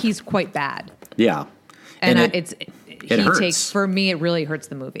 I think he's quite bad. Yeah. And it hurts. For me, it really hurts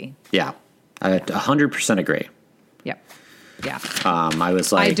the movie. Yeah. I 100% agree. Yep. Yeah. I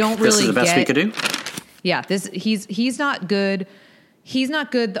was like, this is the best we could do. Yeah. He's not good. He's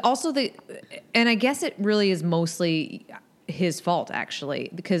not good. Also, and I guess it really is mostly his fault,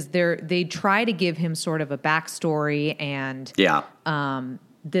 actually, because they try to give him sort of a backstory, and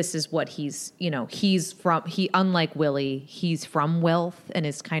this is what he's from. Unlike Willie, he's from wealth and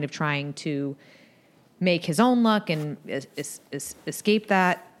is kind of trying to make his own luck and escape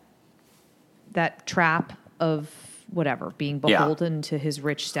that trap of whatever, being beholden to his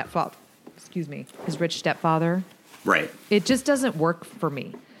rich stepfather. His rich stepfather. Right. It just doesn't work for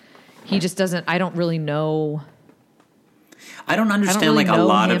me. He just doesn't. I don't really know. I don't understand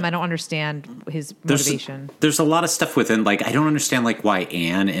I don't understand his motivation. There's a lot of stuff within, like, I don't understand, like, why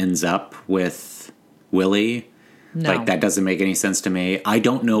Anne ends up with Willie. No. Like, that doesn't make any sense to me. I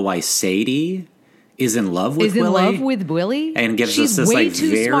don't know why Sadie is in love with Willie. And gives us this, way like,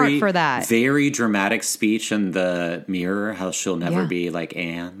 too smart for that. Very dramatic speech in the mirror, how she'll never be like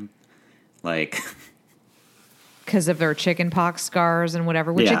Anne. Like, because of their chickenpox scars and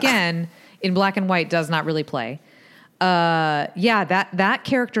whatever, which again, in black and white does not really play. That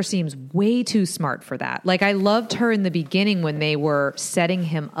character seems way too smart for that. Like, I loved her in the beginning when they were setting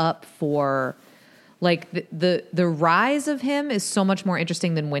him up for, like, the rise of him is so much more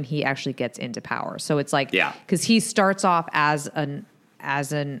interesting than when he actually gets into power. So it's like, because he starts off as an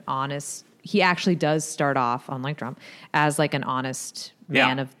honest, he actually does start off, unlike Trump, as like an honest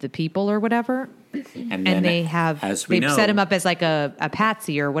man of the people or whatever. And they have they've set him up as like a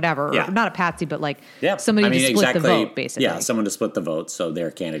patsy or whatever, or not a patsy, but like somebody to split the vote, basically. Yeah, someone to split the vote, so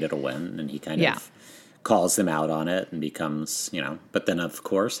their candidate will win, and he kind of calls them out on it and becomes, But then, of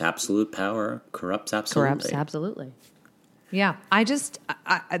course, absolute power corrupts absolutely. Yeah,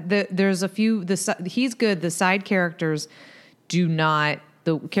 there's a few. He's good. The side characters do not.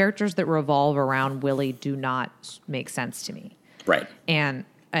 The characters that revolve around Willie do not make sense to me. Right. And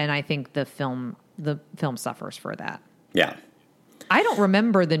I think the film suffers for that. Yeah. I don't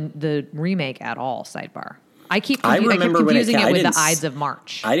remember the remake at all. Sidebar. I keep remember confusing it with the Ides of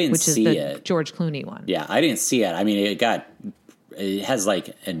March. I didn't which see is the it. George Clooney one. Yeah, I didn't see it. I mean, it has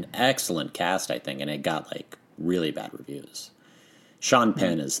like an excellent cast, I think, and it got like really bad reviews. Sean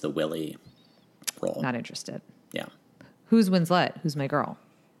Penn is the Willie role. Not interested. Yeah. Who's Winslet? Who's my girl?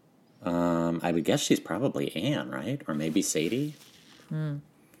 I would guess she's probably Anne, right? Or maybe Sadie.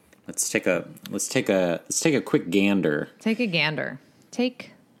 Let's take a quick gander. Take a gander.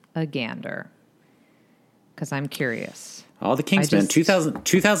 Because I'm curious. All the Kingsmen,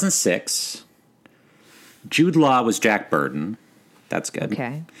 2006. Jude Law was Jack Burton. That's good.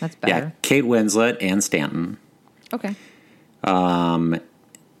 Okay, that's better. Yeah, Kate Winslet, Ann Stanton. Okay. Mark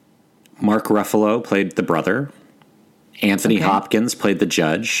Ruffalo played the brother. Anthony Hopkins played the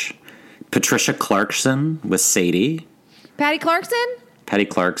judge. Patricia Clarkson was Sadie. Patty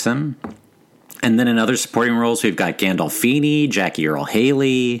Clarkson. And then in other supporting roles, we've got Gandolfini, Jackie Earle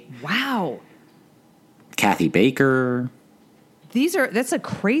Haley. Wow. Kathy Baker. That's a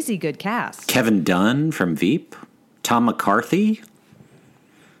crazy good cast. Kevin Dunn from Veep. Tom McCarthy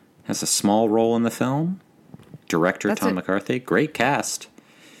has a small role in the film. Director Tom McCarthy. Great cast.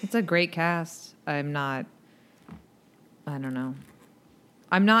 It's a great cast. I don't know.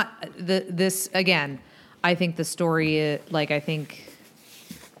 I'm not this again. I think the story, I think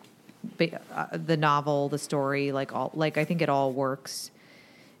the novel, the story, I think it all works.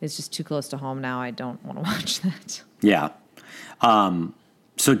 It's just too close to home now. I don't want to watch that. Yeah.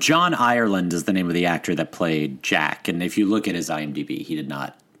 So John Ireland is the name of the actor that played Jack, and if you look at his IMDb, he did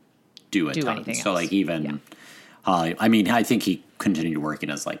not do a ton. Anything so else. I think he continued working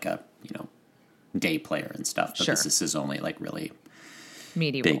as a day player and stuff, but this is his only really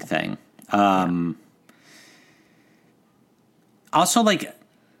meaty big role. thing. Also,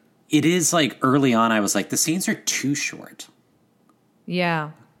 it is early on, I was like, the scenes are too short.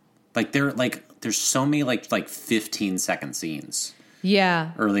 Yeah. There's so many 15-second scenes.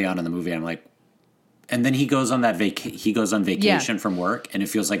 Yeah. Early on in the movie, I'm like, and then he goes on vacation from work, and it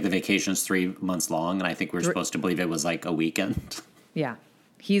feels like the vacation's 3 months long, and I think we're supposed to believe it was a weekend. Yeah.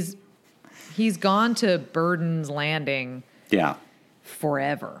 He's gone to Burden's Landing. Yeah.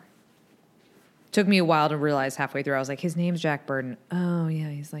 Forever. Took me a while to realize halfway through. I was like, his name's Jack Burden. Oh yeah,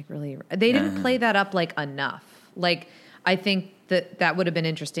 he's really. They didn't play that up enough. I think that would have been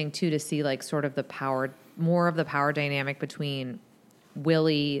interesting too to see sort of more of the power dynamic between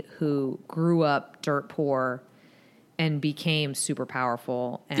Willie, who grew up dirt poor and became super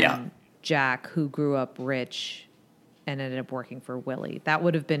powerful, and Jack, who grew up rich and ended up working for Willie. That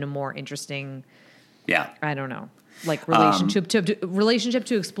would have been a more interesting. Yeah, I don't know. Relationship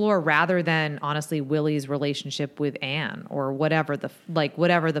to explore rather than honestly Willie's relationship with Anne or whatever the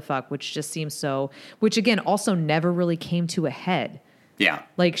fuck, which just seems so, which again also never really came to a head. Yeah.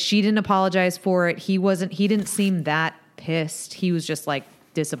 She didn't apologize for it. He didn't seem that pissed. He was just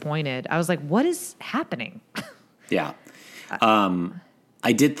disappointed. I was like, what is happening? Yeah.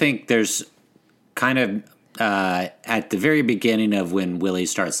 I did think there's kind of, at the very beginning of when Willie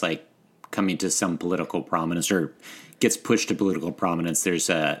starts coming to some political prominence or gets pushed to political prominence, there's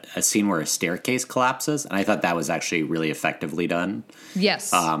a scene where a staircase collapses, and I thought that was actually really effectively done.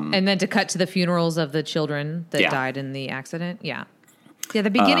 Yes. And then to cut to the funerals of the children that died in the accident. Yeah. Yeah, the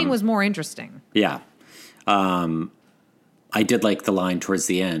beginning was more interesting. Yeah. I did like the line towards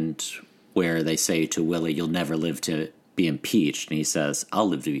the end where they say to Willie, "You'll never live to be impeached," and he says, "I'll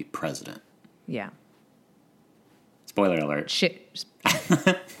live to be president." Yeah. Spoiler alert. Shit.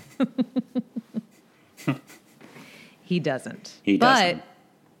 He doesn't. But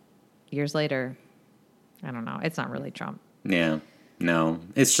years later, I don't know. It's not really Trump. Yeah. No.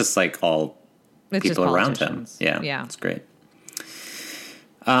 It's just all people around him. Yeah. Yeah. It's great.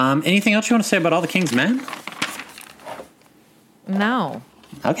 Anything else you want to say about All the King's Men? No.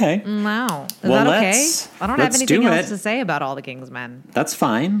 Okay. No. Is that okay? I don't have anything else to say about All the King's Men. That's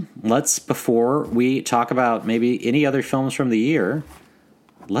fine. Before we talk about maybe any other films from the year,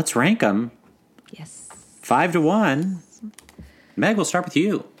 let's rank them. Yes. 5 to 1. Meg, we'll start with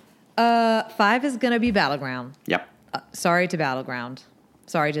you. 5 is going to be Battleground. Yep. Sorry to Battleground.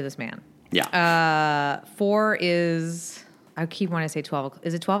 Sorry to this man. Yeah. 4 is, I keep wanting to say 12.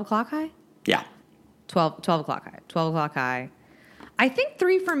 Is it 12 o'clock high? Yeah. 12 o'clock high. 12 o'clock high. I think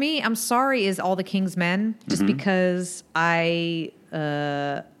 3 for me, I'm sorry, is All the King's Men, just because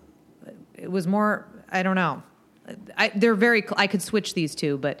it was more, I don't know. I could switch these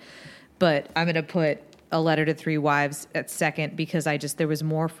two, but I'm going to put A Letter to Three Wives at second because there was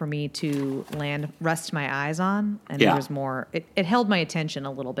more for me to rest my eyes on, and there was more. It held my attention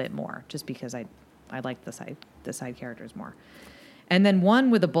a little bit more, just because I liked the side characters more. And then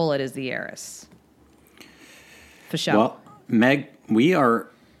 1 with a bullet is The Heiress. For sure. Well, Meg, we are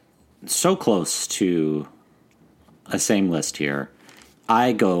so close to a same list here.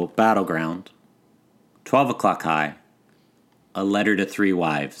 I go Battleground, 12 O'Clock High, A Letter to Three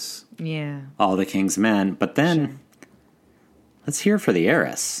Wives. Yeah. All the King's Men. But then, let's hear for The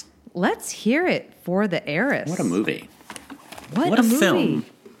Heiress. Let's hear it for The Heiress. What a movie. What a movie.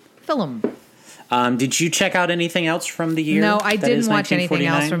 Film. Did you check out anything else from the year? No, I didn't watch anything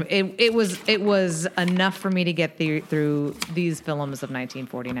else from it. It was enough for me to get through these films of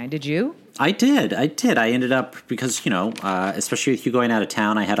 1949. Did you? I did. I ended up, because, especially with you going out of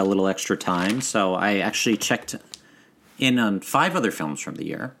town, I had a little extra time. So I actually checked in on 5 other films from the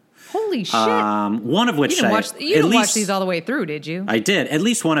year. Holy shit. One of which you didn't watch these all the way through, did you? I did. At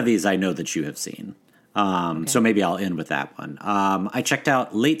least one of these I know that you have seen. Okay. So maybe I'll end with that one. I checked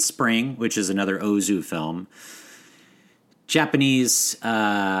out Late Spring, which is another Ozu film. Japanese,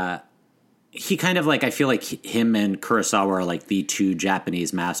 he kind of I feel like him and Kurosawa are like the 2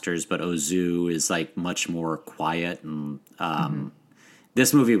 Japanese masters, but Ozu is like much more quiet. And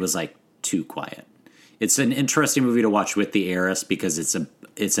this movie was like too quiet. It's an interesting movie to watch with The Heiress because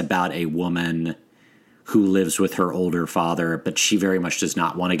it's about a woman who lives with her older father, but she very much does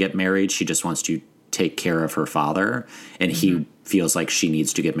not want to get married. She just wants to take care of her father, and he feels like she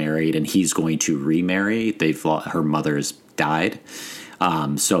needs to get married, and he's going to remarry. Her mother's died,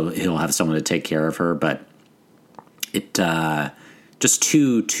 so he'll have someone to take care of her. But it just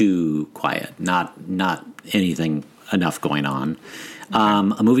too quiet. Not anything enough going on.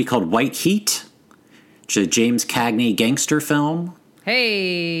 A movie called White Heat, which is a James Cagney gangster film.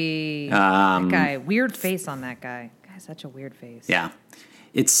 Hey, that guy, weird face on that guy. Guy's such a weird face. Yeah.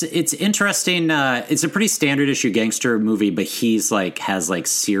 It's interesting. It's a pretty standard issue gangster movie, but he's has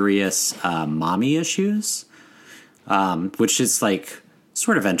serious mommy issues, which is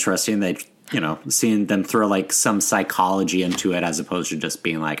sort of interesting. They seeing them throw some psychology into it as opposed to just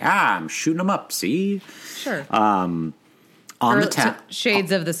being I'm shooting them up. See, sure. On the Town,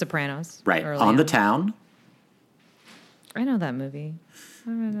 shades of The Sopranos, right? On the Town. I know that movie.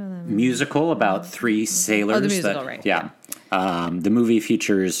 Musical about 3 sailors. Oh, the musical, right? Yeah. The movie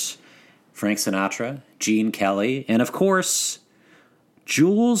features Frank Sinatra, Gene Kelly, and of course,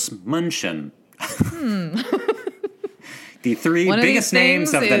 Jules Munshin. The 3 biggest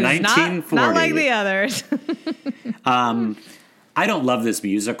names of the 1940s. Not like the others. I don't love this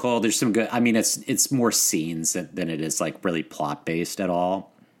musical. There's some good. I mean, it's more scenes than it is really plot based at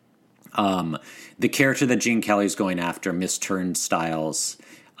all. The character that Gene Kelly's going after, Miss Turnstiles,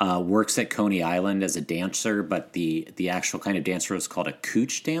 works at Coney Island as a dancer, but the actual kind of dancer is called a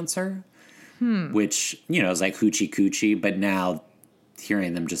cooch dancer, which, is like hoochie coochie, but now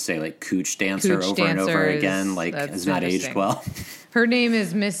hearing them just say cooch dancer Cooch over and over again, has not aged well. Her name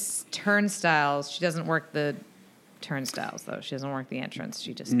is Miss Turnstiles. She doesn't work the turnstiles, though. She doesn't work the entrance.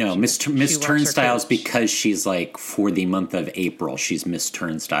 She just Miss Turnstiles, because she's for the month of April, she's Miss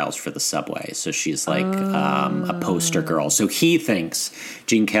Turnstiles for the subway. So she's a poster girl. So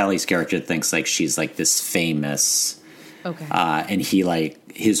Gene Kelly's character thinks she's this famous. Okay. And he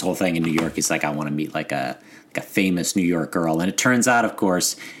his whole thing in New York, he's I want to meet a famous New York girl. And it turns out, of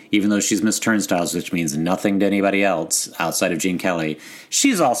course, even though she's Miss Turnstiles, which means nothing to anybody else outside of Gene Kelly,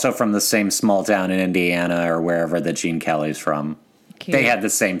 she's also from the same small town in Indiana or wherever that Gene Kelly's from. Cute. They had the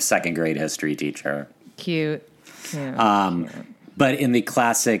same second grade history teacher. Cute. But in the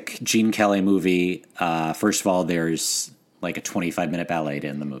classic Gene Kelly movie, first of all, there's a 25-minute ballet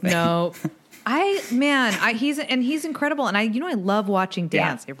in the movie. No. He's incredible. And I love watching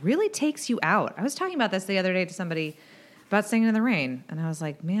dance. Yeah. It really takes you out. I was talking about this the other day to somebody about Singing in the Rain. And I was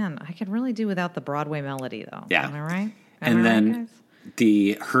like, man, I could really do without the Broadway melody though. Yeah. Am I right? And then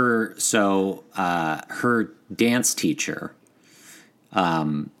her dance teacher,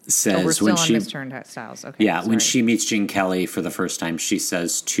 says we're still when on she Miss Turnstiles. Okay. Yeah. Sorry. When she meets Gene Kelly for the first time, she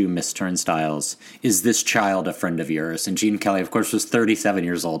says to Miss Turnstiles, "Is this child a friend of yours?" And Gene Kelly, of course, was 37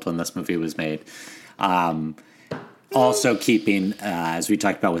 years old when this movie was made. Also keeping, as we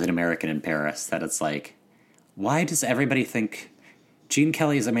talked about with An American in Paris, that it's why does everybody think Gene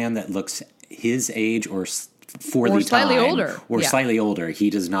Kelly is a man that looks his age or for Or the slightly time, older. or Yeah. slightly older. He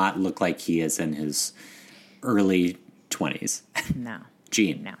does not look like he is in his early 20s. No.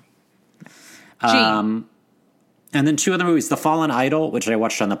 Gene. No. Gene. And then 2 other movies. The Fallen Idol, which I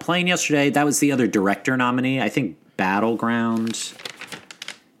watched on the plane yesterday. That was the other director nominee. I think Battleground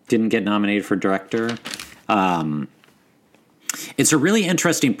didn't get nominated for director. It's a really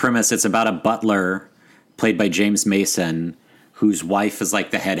interesting premise. It's about a butler played by James Mason, whose wife is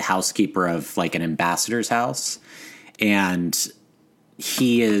like the head housekeeper of like an ambassador's house. And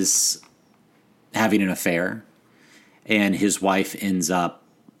he is having an affair. And his wife ends up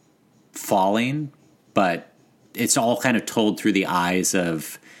falling, but it's all kind of told through the eyes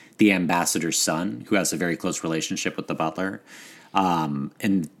of the ambassador's son, who has a very close relationship with the butler.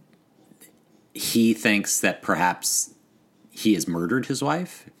 And he thinks that perhaps he has murdered his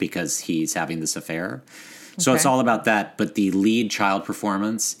wife because he's having this affair. So it's all about that. But the lead child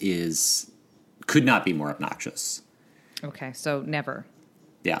performance could not be more obnoxious. Okay, so never.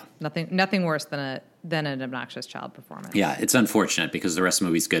 Yeah. Nothing worse than an obnoxious child performance. Yeah, it's unfortunate because the rest of the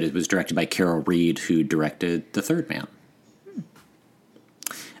movie's good. It was directed by Carol Reed, who directed The Third Man.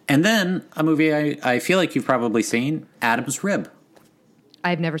 And then a movie I feel like you've probably seen, Adam's Rib.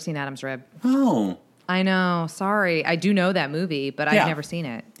 I've never seen Adam's Rib. Oh. I know. Sorry. I do know that movie, but I've never seen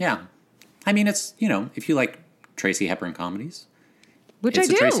it. Yeah. I mean, it's, if you like Tracy Hepburn comedies. Which I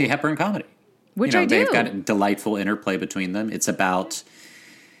do. It's a Tracy Hepburn comedy. Which I do. They've got a delightful interplay between them. It's about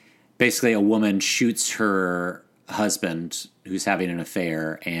basically a woman shoots her husband who's having an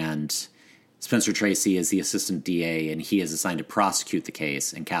affair, and Spencer Tracy is the assistant DA, and he is assigned to prosecute the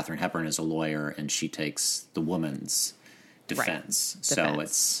case, and Katharine Hepburn is a lawyer, and she takes the woman's defense. Right. So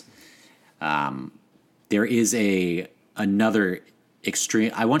it's there is another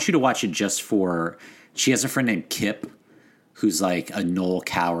extreme. I want you to watch it just for. She has a friend named Kip, who's like a Noel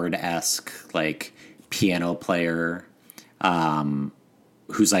Coward-esque like piano player,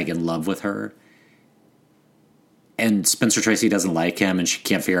 who's like in love with her. And Spencer Tracy doesn't like him, and she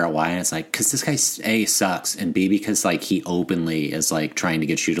can't figure out why. And it's like, because this guy, A, sucks, and B, because like he openly is like trying to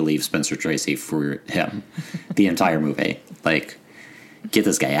get you to leave Spencer Tracy for him the entire movie. Like, get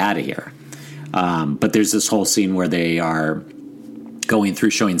this guy out of here. But there's this whole scene where they are going through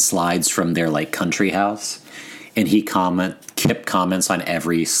showing slides from their like country house, and Kip comments on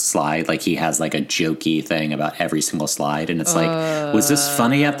every slide. Like he has like a jokey thing about every single slide. And it's like, was this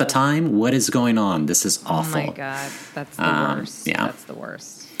funny at the time? What is going on? This is awful. Oh my God. That's the worst. Yeah. That's the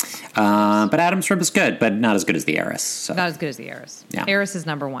worst. But Adam's Rib is good, but not as good as The Heiress. So. Not as good as The Heiress. Yeah. Heiress is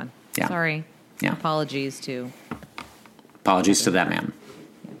number one. Yeah. Sorry. Yeah. Apologies to that man.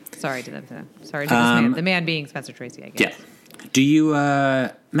 Sorry to them. Sorry to this man. The man being Spencer Tracy, I guess. Yeah. Do you,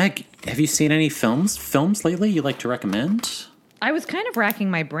 Meg, have you seen any films lately you like to recommend? I was kind of racking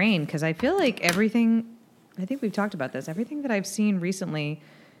my brain because I feel like everything, I think we've talked about this, everything that I've seen recently,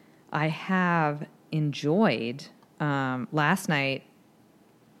 I have enjoyed. Last night,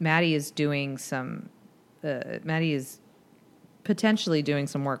 Maddie is potentially doing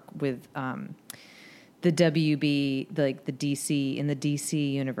some work with the WB, like the DC, in the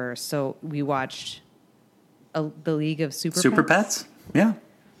DC universe. So we watched the League of Super Pets? Yeah.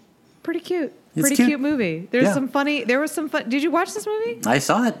 Pretty cute. It's Pretty cute. cute movie. There was some fun. Did you watch this movie? I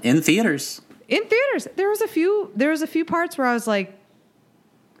saw it in theaters. In theaters. There was a few parts where I was like,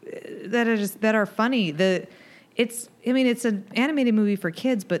 that are funny. It's an animated movie for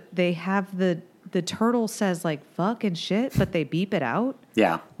kids, but they have the turtle says like fuck and shit, but they beep it out.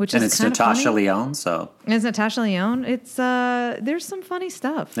 Yeah. Which and is it's kind of Natasha funny. Lyonne, so. And it's Natasha Lyonne. It's there's some funny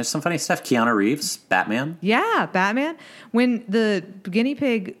stuff. There's some funny stuff. Keanu Reeves, Batman. Yeah, Batman. When the guinea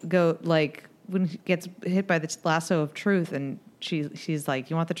pig when he gets hit by the lasso of truth, and she's like,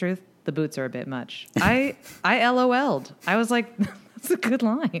 "You want the truth? The boots are a bit much." I LOL'd. I was like, "That's a good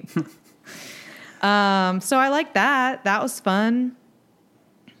line." So I like that. That was fun.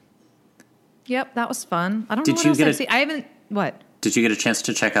 Yep, that was fun. I don't know what else I've seen. I haven't. What? Did you get a chance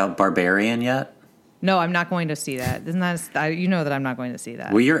to check out Barbarian yet? No, I'm not going to see that. Isn't that? You know that I'm not going to see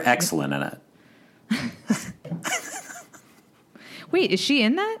that. Well, you're excellent in it. Wait, is she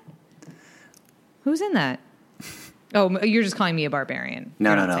in that? Who's in that? Oh, you're just calling me a barbarian.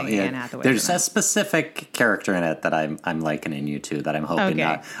 No. Yeah. There's a specific character in it that I'm likening you to, that I'm hoping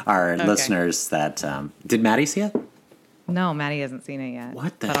our listeners that did Maddie see it? No, Maddie hasn't seen it yet.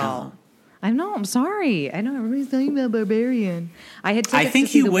 What the hell? I know. I'm sorry. I know everybody's talking about Barbarian. I had tickets I think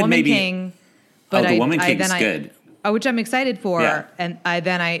to see you The would Woman maybe. King, but The Woman King's good. Which I'm excited for. Yeah. And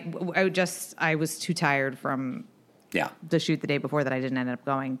I was too tired from Yeah. the shoot the day before that I didn't end up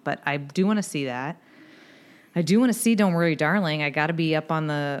going. But I do want to see that. I do want to see Don't Worry, Darling. I got to be up on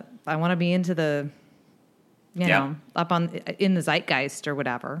the. I want to be into the. You know, up in the zeitgeist or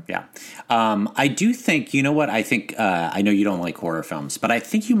whatever. Yeah. I do think, you know what? I think, I know you don't like horror films, but I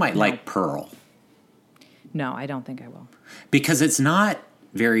think you might like Pearl. No, I don't think I will. Because it's not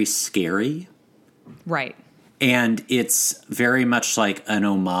very scary. Right. And it's very much like an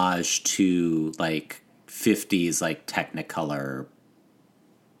homage to like 50s, like Technicolor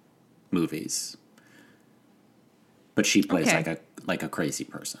movies. But she plays like a crazy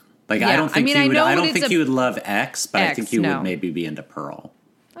person. Like, I don't think you would love X, but I think you would maybe be into Pearl.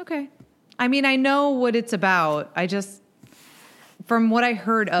 Okay. I mean, I know what it's about. I just, from what I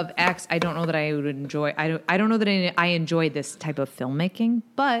heard of X, I don't know that I would enjoy. I don't know that I enjoy this type of filmmaking,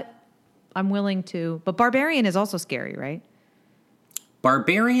 but I'm willing to. But Barbarian is also scary, right?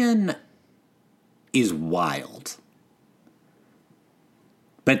 Barbarian is wild.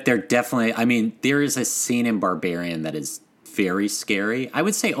 But there definitely, I mean, there is a scene in Barbarian that is very scary. I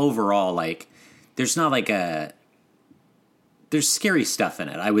would say overall, like, there's not like there's scary stuff in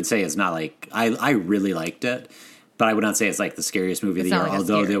it. I would say it's not like, I really liked it, but I would not say it's like the scariest movie of the year,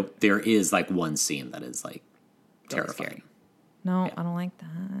 although there is like one scene that is like terrifying. Scary. No, I don't like that.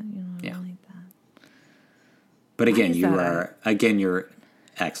 You know, I don't like that. But again, you're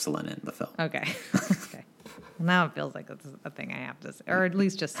excellent in the film. Okay. Okay. Well, now it feels like it's a thing I have to say, or at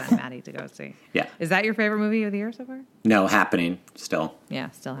least just send Maddie to go see. Yeah. Is that your favorite movie of the year so far? No, Happening still. Yeah,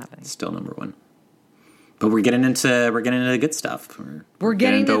 still happening. Still number one. But we're getting into the good stuff. We're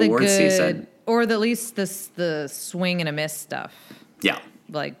getting to the award good season. Or at least the swing and a miss stuff. Yeah.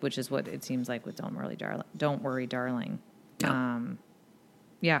 Like, which is what it seems like with Don't Worry, Darling. Yeah.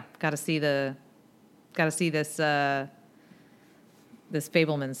 Yeah, got to see this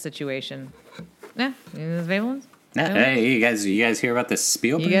Fabelman's situation. Yeah, the Fabelmans. Hey, you guys hear about this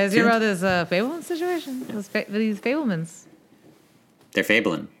Spielberg? You guys hear about this Fabelman situation? These Fabelmans. They're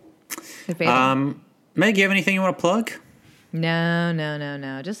fabling. Meg, you have anything you want to plug?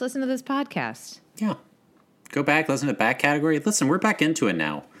 No. Just listen to this podcast. Yeah. Go back, listen to the back category. Listen, we're back into it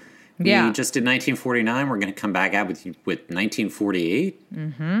now. Yeah. We just did 1949. We're going to come back out with 1948.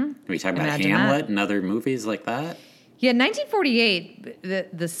 Mm-hmm. We talk about Hamlet and other movies like that. Yeah,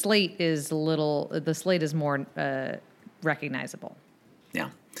 1948. The slate is more recognizable. Yeah.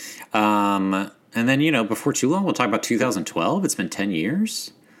 And then before too long, we'll talk about 2012. It's been 10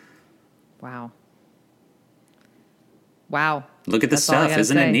 years. Wow. Look at this stuff.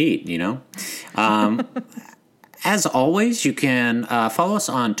 Isn't it neat, As always, you can follow us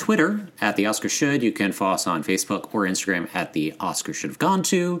on Twitter at The Oscar Should. You can follow us on Facebook or Instagram at The Oscar Should Have Gone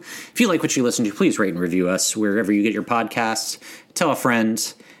To. If you like what you listen to, please rate and review us wherever you get your podcasts. Tell a friend.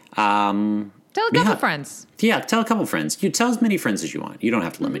 Tell a couple friends. Yeah, tell a couple friends. You tell as many friends as you want. You don't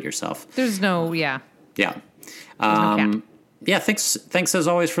have to limit yourself. There's no, yeah. Yeah. There's no cap. Yeah, thanks as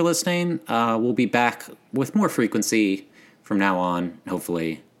always for listening. We'll be back with more frequency from now on,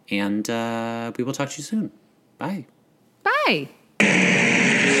 hopefully. And we will talk to you soon. Bye. Bye.